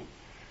of the table.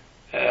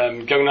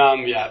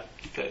 Gyeongnam,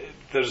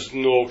 there's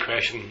no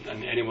question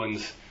in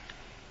anyone's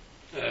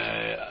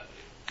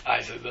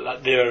eyes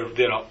that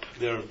they're up.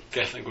 They're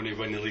definitely going to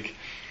win the league.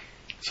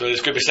 So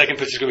it's going to be second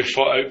place is going to be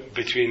fought out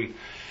between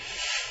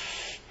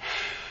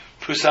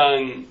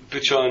Busan,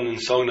 Bucheon and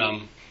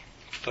Songnam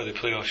for the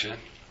playoffs. Yeah.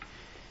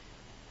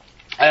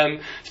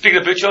 Speaking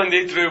of Bucheon,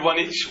 they drew one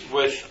each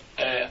with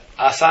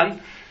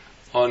Asan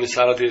on the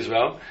Saturday as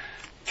well.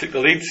 Took the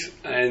lead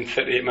in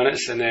 38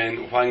 minutes, and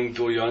then Hwang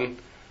Do-yeon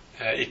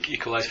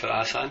equalised for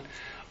Asan.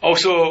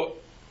 Also,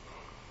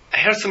 I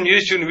heard some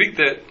news during the week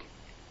that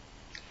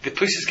the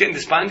police is getting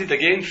disbanded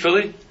again,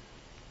 fully.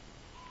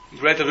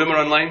 Read the rumour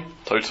online.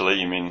 Totally,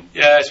 you mean?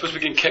 Yeah, it's supposed to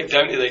be getting kicked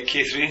down to like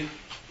K3.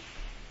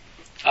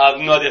 I have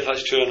no idea if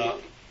that's true or not.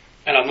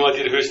 And I have no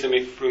idea who it's to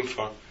make room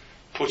for.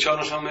 Pochon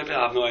or something, maybe?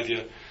 I have no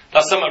idea.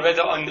 That's something I read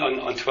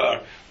on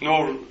Twitter.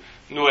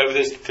 No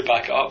evidence to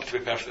back it up, to be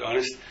perfectly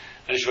honest.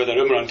 I just read a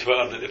rumour on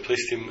Twitter that the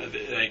police team,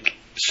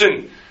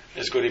 soon,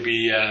 is going to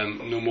be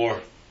no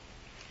more.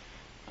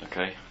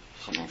 Okay,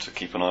 something to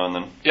keep an eye on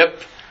then.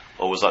 Yep.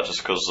 Or was that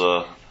just because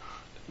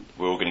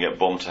we're all going to get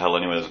bombed to hell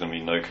anyway? There's going to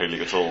be no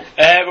K-League at all.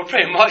 Well,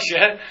 pretty much,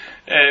 yeah.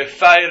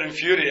 Fire and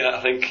Fury, I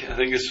think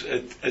is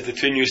the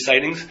 2 new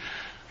signings.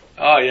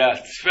 Oh yeah.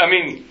 I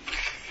mean,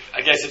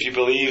 I guess if you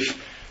believe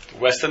the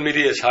Western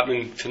media, it's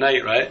happening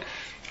tonight, right?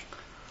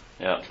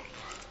 Yeah.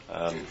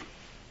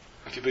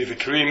 If you believe the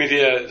Korean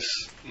media,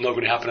 it's not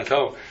going to happen at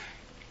all.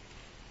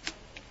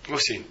 We'll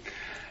see.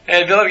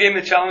 The other game in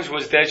the challenge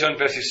was Daejeon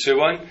versus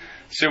Suwon.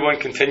 Suwon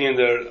continuing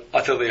their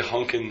utterly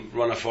honking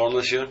run of form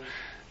this year.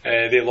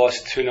 They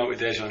lost 2-0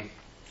 to Daejeon.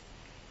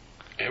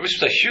 Which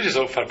was a huge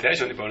result for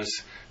Daejeon, to be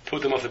honest.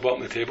 Pulled them off the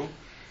bottom of the table.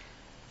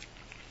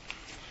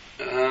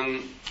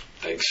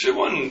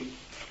 Suwon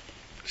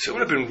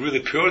have been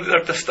really poor.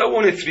 They're still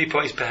only 3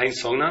 points behind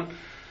Songnam,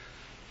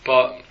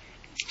 but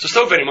they're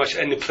still very much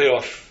in the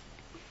playoff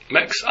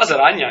mix, as are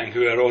Anyang,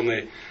 who are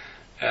only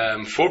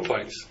 3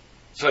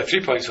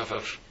 points off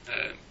of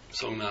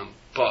Songnam.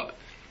 But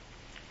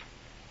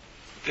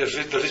they've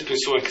just been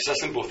so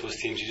inconsistent, both those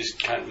teams, you just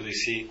can't really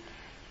see.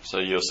 So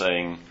you're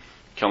saying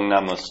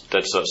Gyeongnam are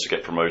dead certs to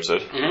get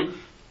promoted,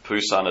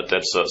 Busan are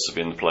dead certs to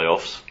be in the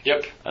playoffs.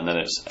 Yep. And then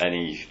it's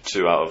any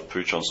 2 out of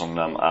Bucheon,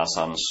 Songnam,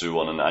 Asan,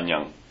 Suwon and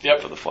Anyang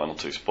for the final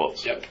 2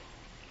 spots. Yep.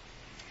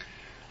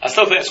 I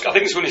think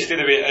it's going to stay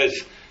the way it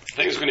is. I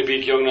think it's going to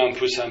be Gyeongnam,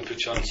 Busan,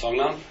 Bucheon,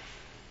 Songnam.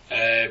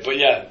 But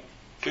yeah,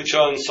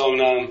 Bucheon,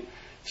 Songnam,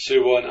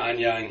 Suwon,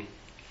 Anyang,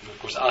 and of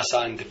course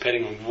Asan,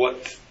 depending on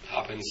what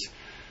happens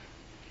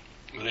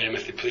with them,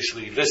 if the police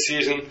leave this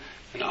season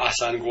and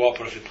Asan go up,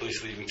 or if the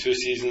police leave in 2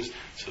 seasons,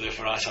 so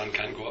therefore Asan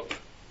can't go up.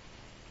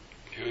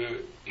 Who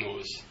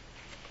knows?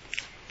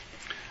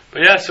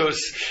 But yeah, so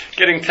it's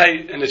getting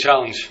tight in the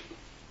challenge.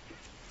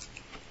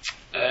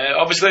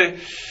 Obviously,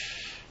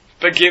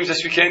 big games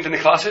this weekend in the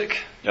Classic.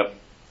 Yep.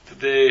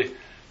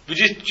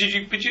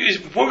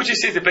 What would you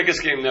say is the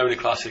biggest game now in the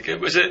Classic?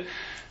 Was it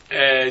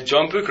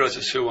John Book or was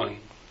it Suwon?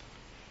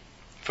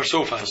 For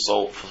Seoul fans?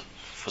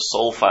 For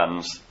Seoul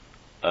fans,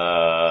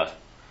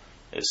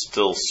 it's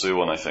still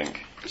Suwon, I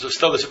think. So it's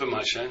still the super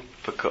match, then?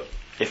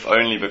 If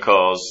only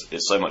because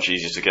it's so much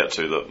easier to get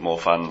to that more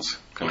fans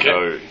can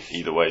go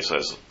either way, so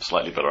it's a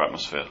slightly better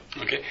atmosphere.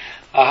 Okay.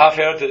 I have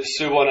heard that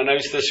Suwon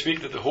announced this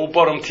week that the whole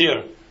bottom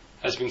tier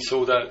has been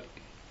sold out.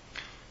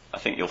 I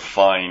think you'll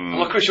find... I'm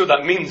not quite sure what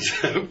that means.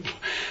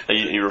 Are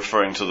you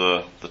referring to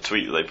the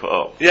tweet that they put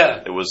up?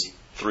 Yeah. It was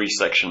 3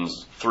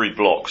 sections, 3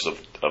 blocks of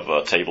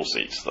table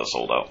seats that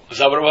sold out. Is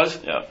that what it was?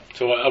 Yeah.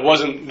 So it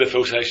wasn't the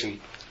full section?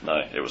 No,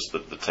 it was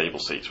the table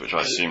seats, which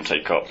I assume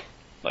take up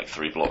like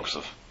 3 blocks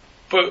of...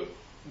 But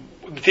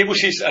the table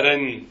seats are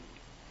in...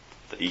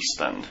 the east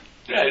stand.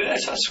 Yeah,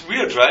 that's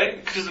weird,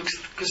 right?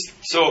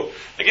 So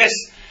I guess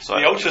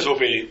the Ultras will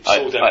be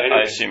sold out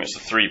anyway. I assume it's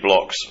the 3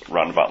 blocks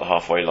round about the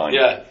halfway line.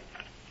 Yeah.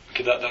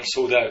 Okay, that's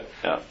sold out.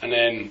 Yeah. And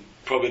then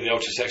probably the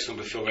Ultra section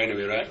will be filled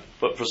anyway, right?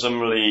 But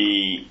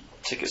presumably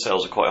ticket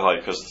sales are quite high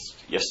because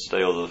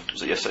yesterday or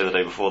the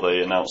day before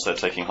they announced they're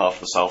taking half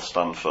the south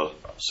stand for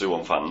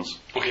Suwon fans.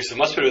 Okay, so it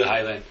must be really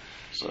high then.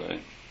 So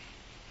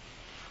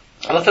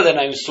I thought they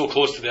announced so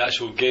close to the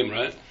actual game,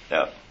 right?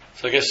 Yeah.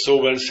 So I guess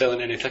Seoul weren't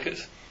selling any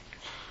tickets.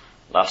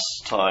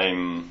 Last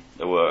time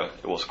it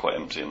was quite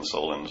empty in the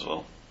Seoul end as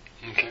well.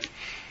 Okay.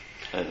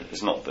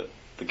 It's not that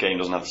the game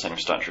doesn't have the same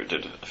stature it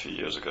did a few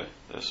years ago.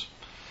 It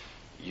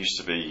used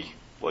to be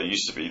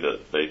that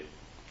they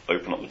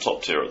open up the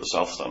top tier at the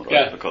south stand, right?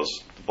 Yeah.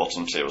 Because the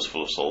bottom tier was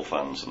full of Seoul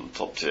fans and the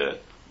top tier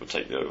would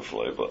take the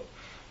overflow. But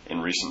in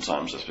recent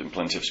times, there's been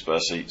plenty of spare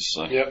seats.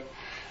 So. Yep.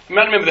 I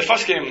remember the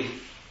first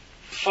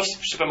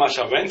super match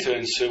I went to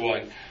in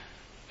Suwon.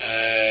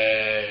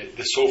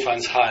 The Seoul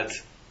fans I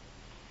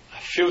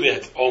feel they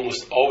had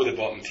almost all the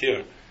bottom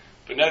tier,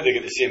 but now they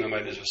get the same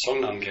amount as what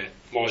Songnam get.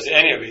 Or as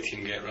any away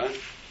team get, right?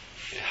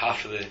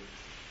 Half of the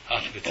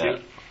tier.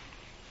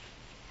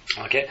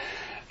 Yeah. Okay.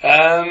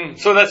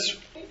 So that's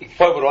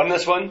what we're on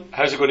this one.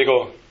 How's it going to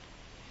go?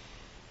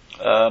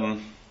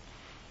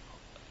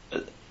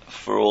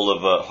 For all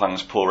of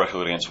Hwang's poor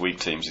record against weak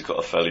teams, he's got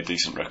a fairly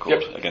decent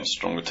record against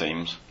stronger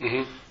teams.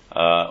 Mm-hmm.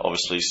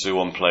 Obviously,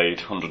 Suwon played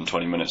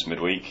 120 minutes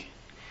midweek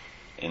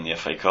in the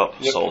FA Cup.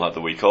 Seoul had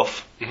the week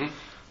off. Mm-hmm.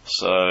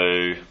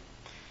 So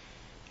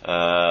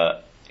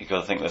you've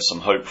got to think there's some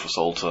hope for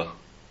Seoul to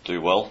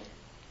do well.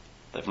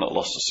 They've not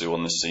lost to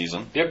Suwon this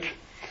season. Yep.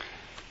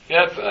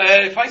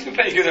 Hwang's been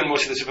pretty good in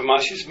most of the super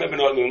matches. Maybe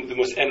not the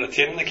most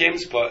entertaining of the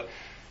games, but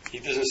he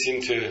doesn't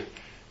seem to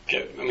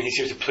he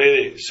seems to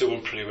play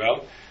Suwon pretty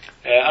well.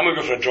 I'm going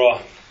to go for a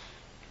draw.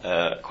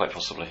 Quite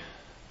possibly.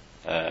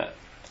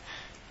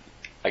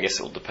 I guess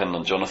it will depend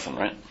on Jonathan,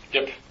 right?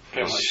 Yep,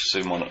 pretty much.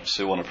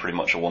 Suwon are pretty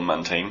much a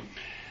one-man team.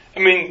 I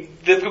mean,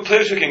 they've got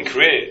players who can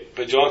create,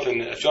 but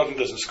if Jonathan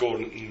doesn't score,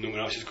 no one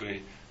else is going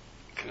to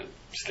kind of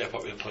step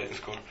up to the plate and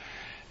score.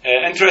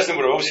 Interesting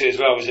what I will say as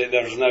well is that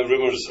there's now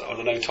rumours, or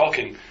they're now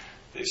talking,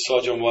 that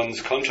Seo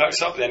Jong-won's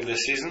contract's up at the end of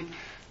this season,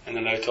 and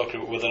they're now talking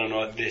about whether or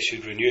not they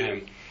should renew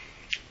him.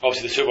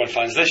 Obviously, the Suwon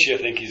fans this year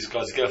think he's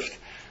God's gift.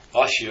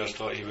 Last year, I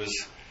thought he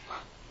was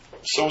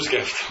Seoul's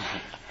gift.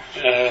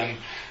 It'll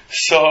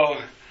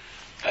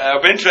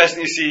be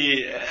interesting to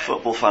see.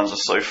 Football fans are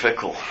so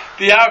fickle.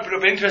 They are, but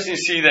it'll be interesting to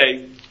see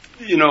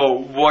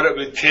what it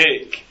would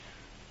take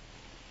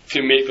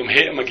to make them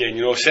hate him again.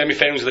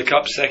 Semi-finals of the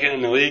Cup, second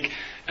in the league,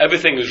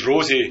 everything was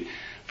rosy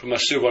from a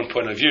Suwon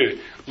point of view.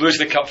 Lose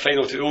the Cup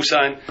final to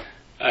Ulsan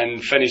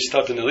and finish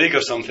third in the league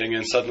or something,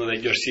 and suddenly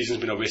your season's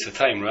been a waste of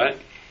time, right?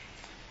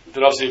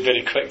 They're obviously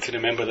very quick to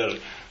remember they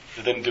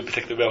didn't do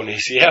particularly well in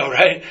ACL,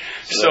 right?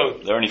 So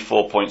they're only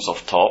 4 points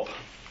off top,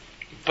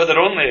 but they're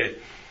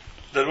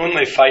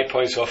only 5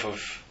 points off of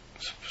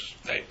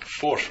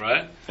fourth,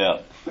 right?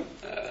 Yeah.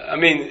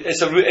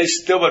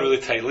 It's still a really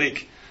tight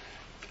league.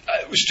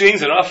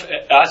 Strange enough,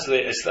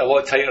 it's a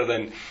lot tighter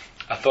than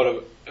I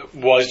thought it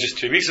was just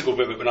 2 weeks ago.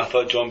 When I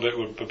thought John Book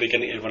would be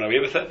beginning to run away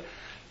with it,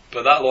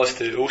 but that loss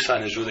to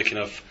Ulsan has really kind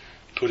of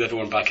pulled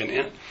everyone back into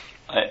it.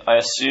 I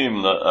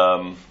assume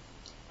that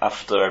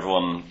after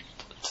everyone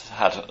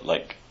had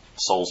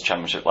Seoul's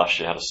championship last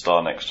year had a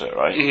star next to it,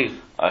 right? Mm-hmm.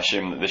 I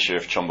assume that this year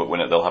if Jeonbuk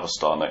win it, they'll have a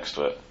star next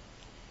to it.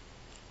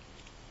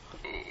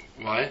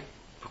 Why?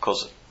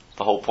 Because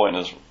the whole point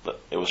is that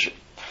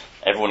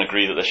everyone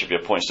agreed that there should be a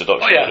points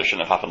deduction, but it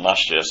shouldn't have happened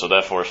last year. So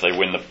therefore, if they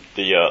win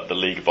the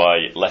league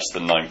by less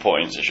than 9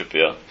 points, it should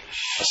be a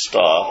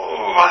star.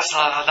 Oh,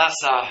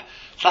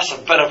 that's a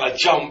bit of a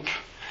jump.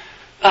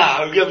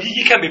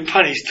 You can't be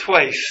punished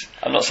twice.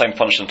 I'm not saying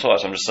punish them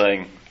twice. I'm just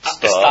saying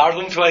star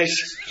them twice.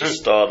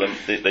 Star them.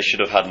 They should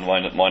have had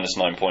minus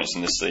 9 points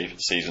in this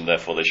season.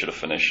 Therefore, they should have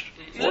finished.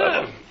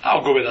 Whatever. Yeah,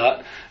 I'll go with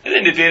that. At the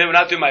end of the day, when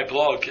I do my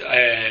blog,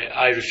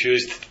 I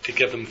refused to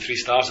give them 3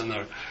 stars on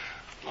their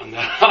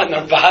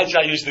badge.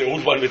 I used the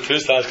old one with 2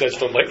 stars because I just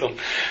don't like them.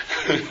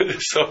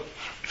 So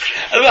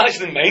I don't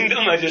actually mind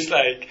them. I just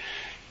like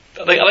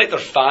I like their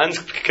fans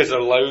because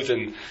they're loud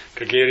and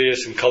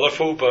gregarious and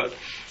colourful. But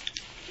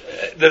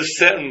there's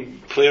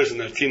certain players in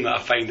their team that I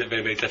find it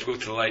very, very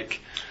difficult to like.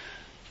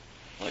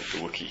 Like the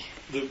Wookiee.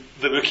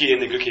 The Wookiee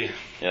and the Gookie.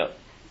 Yeah.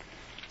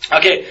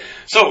 Okay,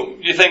 so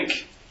you think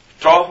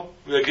draw?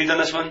 We agreed on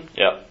this one?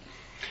 Yeah.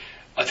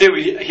 I'll tell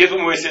you, here's what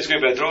I'm going to say: it's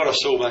going to be a draw or a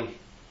Seoul win.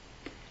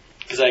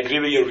 Because I agree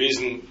with your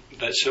reason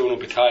that Seoul will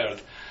be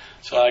tired.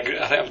 So I agree.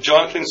 I think if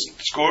Jonathan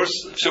scores,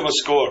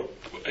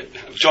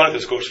 if Jonathan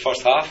scores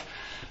first half,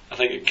 I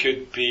think it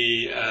could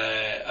be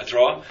a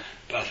draw.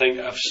 But I think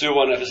if Seoul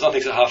won, if it's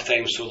nothing at half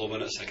time, Seoul will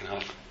win it second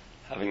half.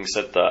 Having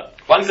said that,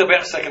 One's a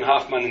better second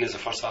half man than is a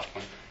first half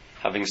man.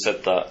 Having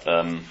said that,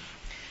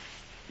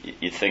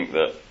 you'd think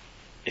that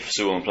if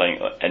Seoul were playing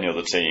any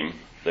other team,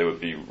 they would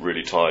be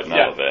really tired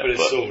now of it. But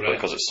it's Seoul, right?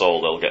 Because it's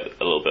Seoul, they'll get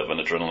a little bit of an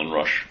adrenaline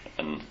rush,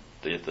 and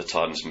the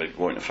tiredness maybe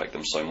won't affect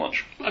them so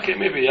much. Okay,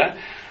 maybe, yeah.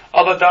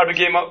 Other derby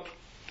game up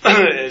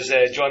is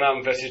John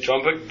Am versus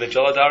John Book, the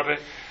Gilla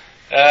derby.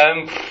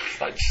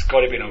 That's got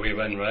to be an away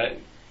win, right?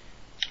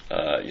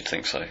 You'd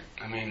think so.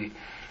 I mean,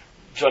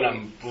 John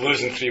Am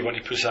losing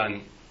 3-1 to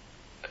Busan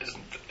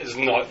is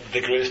not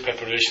the greatest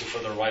preparation for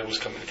their rivals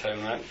coming to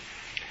town, right?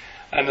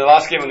 And the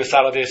last game on the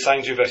Saturday is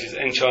Sangju versus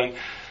Incheon.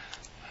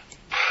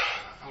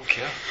 I don't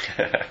care.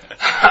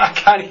 I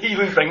can't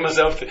even bring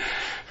myself to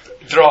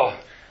draw.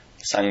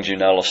 Sangju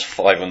now lost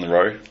 5 in a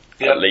row,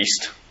 at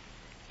least.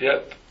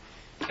 Yep.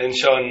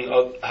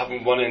 Incheon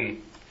haven't won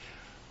in.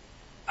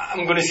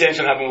 I'm going to say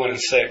Incheon haven't won in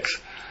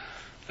 6.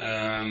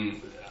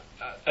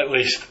 At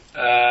least.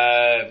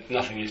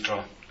 Nothing is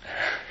draw.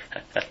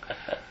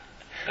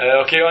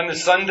 Okay, on the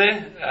Sunday,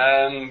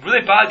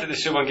 really bad that the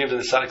Suwon games on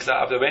the Saturday because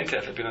I would have went to it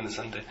if it had been on the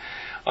Sunday.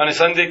 On the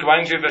Sunday,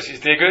 Gwangju versus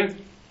Daegu.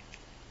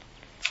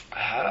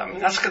 I mean,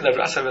 that's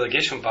a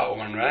relegation battle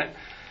one, right?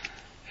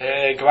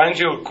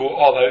 Gwangju will go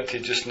all out to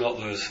just not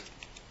lose.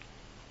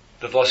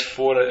 They've lost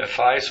 4 out of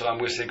 5, so I'm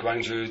going to say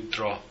Gwangju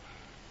draw.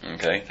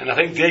 Okay. And I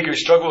think Daegu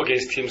struggle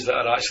against teams that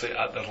are actually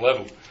at their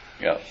level.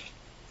 Yeah.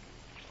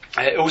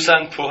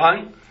 Ulsan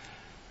Pohang.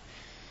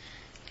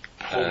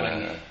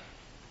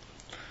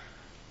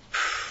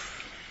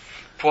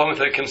 Pohang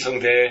without Kim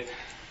Sung-dae.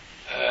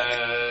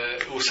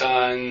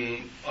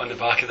 Ulsan on the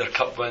back of their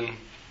cup win.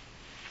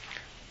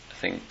 I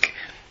think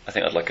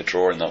I'd like a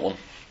draw in that one.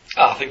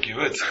 I think you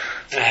would.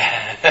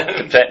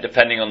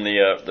 Depending on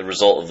the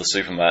result of the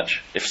super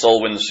match. If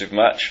Seoul win the super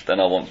match, then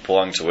I want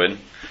Pohang to win.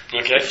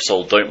 Okay. If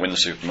Seoul don't win the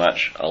super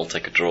match, I'll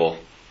take a draw.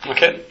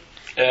 Okay.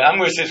 I'm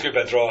going to say it's going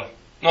to be a draw.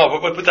 No,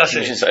 what would I say?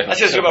 I said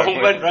it's going to be a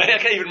home win, right? I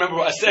can't even remember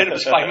what I said. It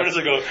was 5 minutes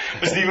ago.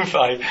 It wasn't even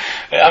 5.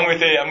 I'm going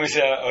to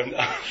say I'm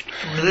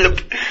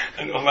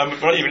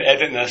not even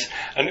editing this.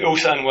 An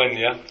Ulsan win,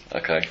 yeah?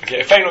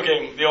 Okay. Final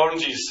game. The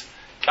Oranges.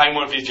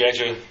 Gangwon v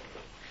Jeju.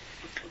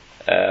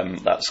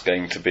 That's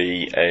going to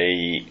be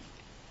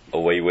a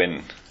away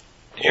win.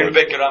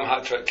 Yunbek Garam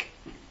hat-trick.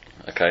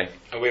 Okay.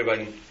 Away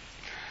win.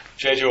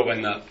 Jeju will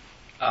win that.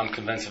 I'm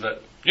convinced of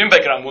it.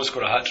 Yunbek Garam will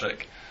score a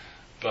hat-trick,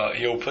 but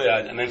he'll play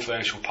an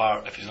influential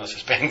part if he's not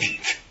suspended.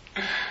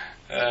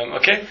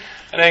 Okay.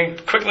 And then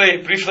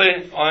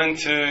briefly, on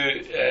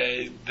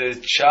to the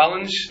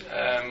challenge.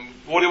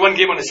 Only one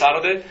game on a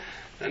Saturday,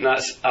 and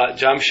that's at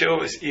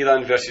Jamshil. It's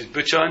Ilan versus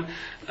Bucheon.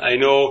 I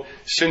know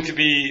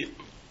soon-to-be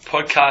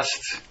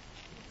podcast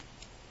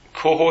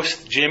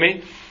co-host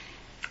Jamie,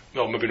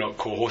 well, maybe not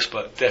co-host,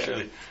 but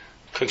definitely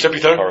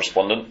contributor,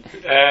 correspondent.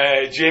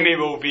 Jamie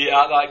will be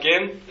at that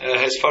game,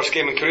 his first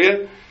game in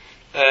Korea.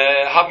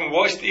 Having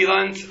watched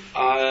Eland,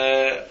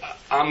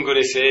 I'm going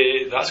to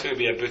say that's going to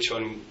be a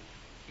Bucheon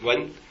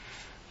win.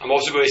 I'm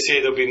also going to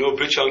say there'll be no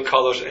Bucheon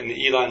colours in the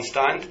Eland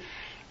stand,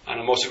 and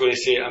I'm also going to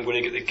say I'm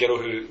going to get the girl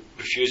who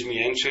refused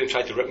me entry and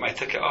tried to rip my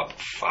ticket up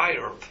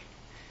fired.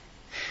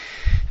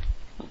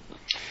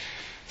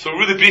 So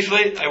really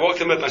briefly, I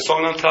walked in with my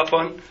Songnam top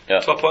on.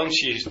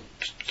 She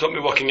stopped me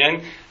walking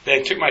in,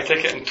 then took my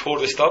ticket and tore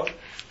the stub,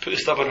 put the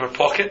stub in her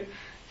pocket,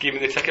 gave me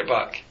the ticket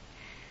back,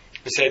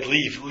 and said,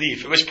 leave.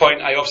 At which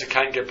point, I obviously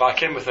can't get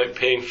back in without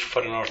paying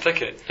for another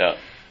ticket. Yeah.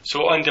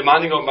 So on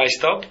demanding of my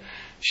stub,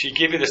 she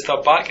gave me the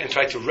stub back and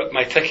tried to rip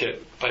my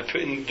ticket by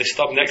putting the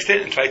stub next to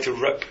it and tried to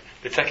rip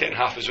the ticket in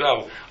half as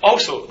well.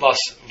 Also, thus,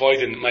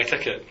 voiding my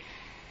ticket.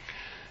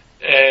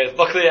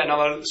 Luckily,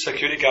 another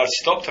security guard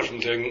stopped her from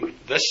doing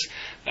this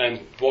and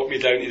walked me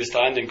down to the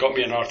stand and got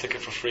me another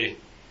ticket for free.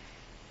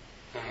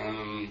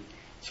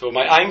 So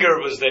my anger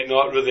was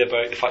not really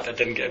about the fact I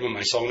didn't get in with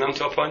my Songnam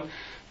top on.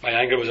 My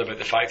anger was about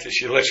the fact that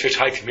she literally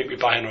tried to make me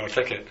buy another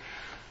ticket.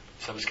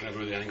 So I was kind of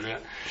really angry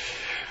at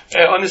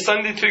it. On the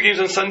Sunday, 2 games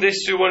on Sunday: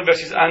 Suwon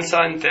versus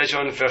Ansan,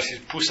 Daejeon versus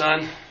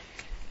Busan.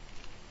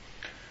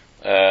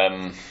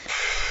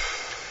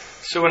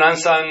 Suwon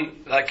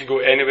Ansan, that could go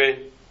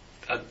anyway.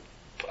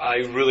 I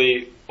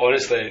really,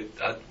 honestly,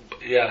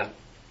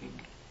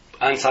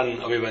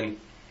 Ansan away win.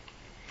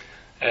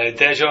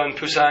 Daejeon,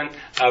 Busan,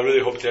 I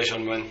really hope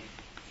Daejeon win.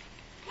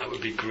 That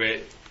would be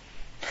great.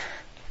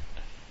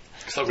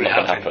 It's not going to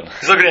happen.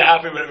 It's not going to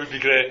happen, but it would be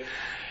great.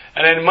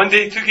 And then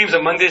Monday, 2 games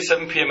on Monday,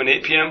 7 p.m. and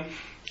 8 p.m.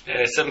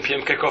 7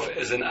 p.m. kickoff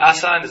is in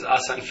Asan, as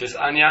Asan face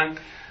Anyang,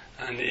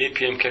 and the 8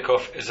 p.m.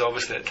 kickoff is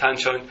obviously at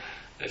Tancheon,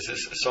 as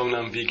it's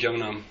Songnam v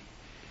Gyeongnam.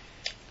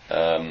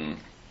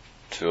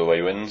 2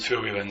 away wins. 2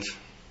 away wins.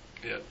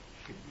 Yeah.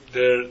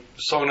 The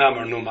Songnam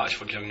are no match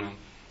for Gyeongnam.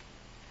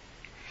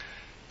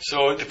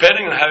 So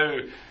depending on how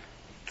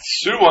the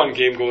Suwon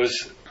game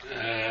goes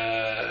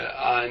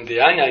and the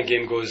Anyang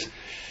game goes,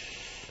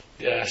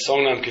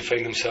 Songnam could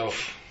find themselves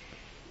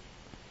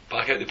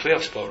back at the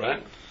playoff spot,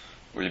 right?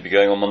 Will you be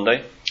going on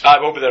Monday? I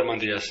will be there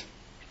Monday, yes.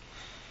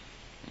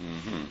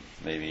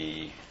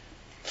 Maybe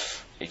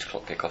 8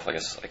 o'clock kickoff. I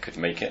guess I could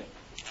make it.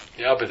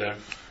 Yeah, I'll be there.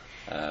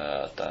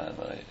 Damn,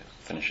 I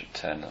finish at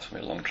 10. That's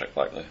gonna be a long trek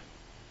back though.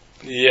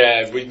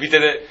 Yeah, we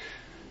did it.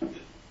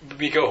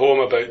 We got home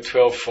about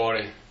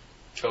 12:40,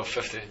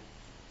 12:50,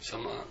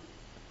 something like that.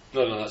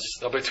 No,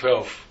 that's about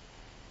 12.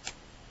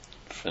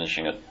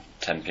 Finishing at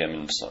 10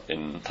 p.m.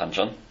 in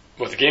Tancheon.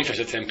 Well, the game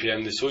finished at 10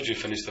 p.m. The soju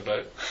finished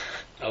about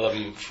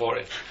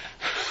 11:40.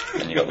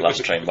 And you got the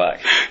last train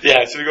back.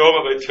 Yeah, so we go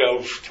home about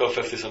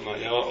 12:50, something like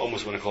that.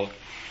 Almost 1 o'clock.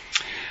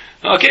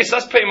 Okay, so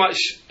that's pretty much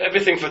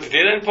everything for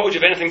today then. Paul, do you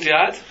have anything to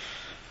add?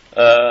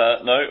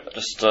 No,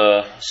 just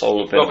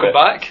soul a bit. Welcome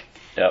back.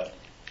 Yeah.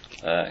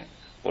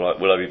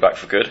 Will I be back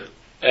for good?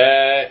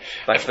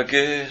 Back for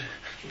good.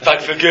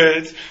 Back for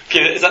good.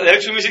 Okay, is that the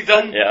outro music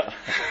done? Yeah.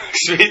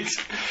 Sweet.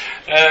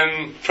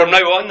 From now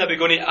on, are we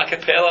going to a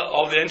cappella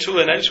all the intro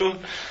and outro?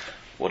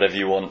 Whatever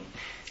you want.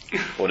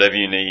 Whatever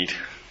you need.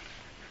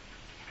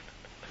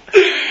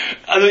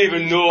 I don't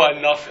even know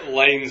enough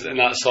lines in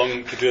that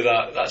song to do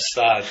that. That's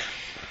sad.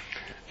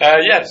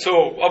 Yeah,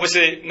 so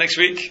obviously next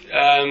week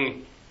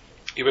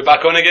you'll be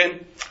back on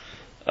again.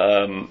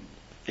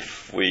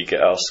 If we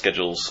get our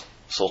schedules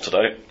sorted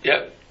out.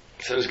 Yep,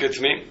 sounds good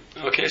to me.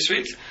 Okay,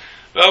 sweet.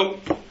 Well,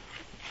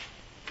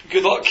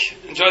 good luck.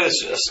 Enjoy the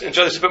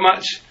super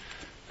match,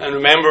 and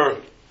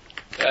remember,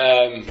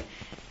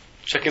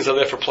 chickens are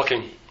there for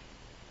plucking.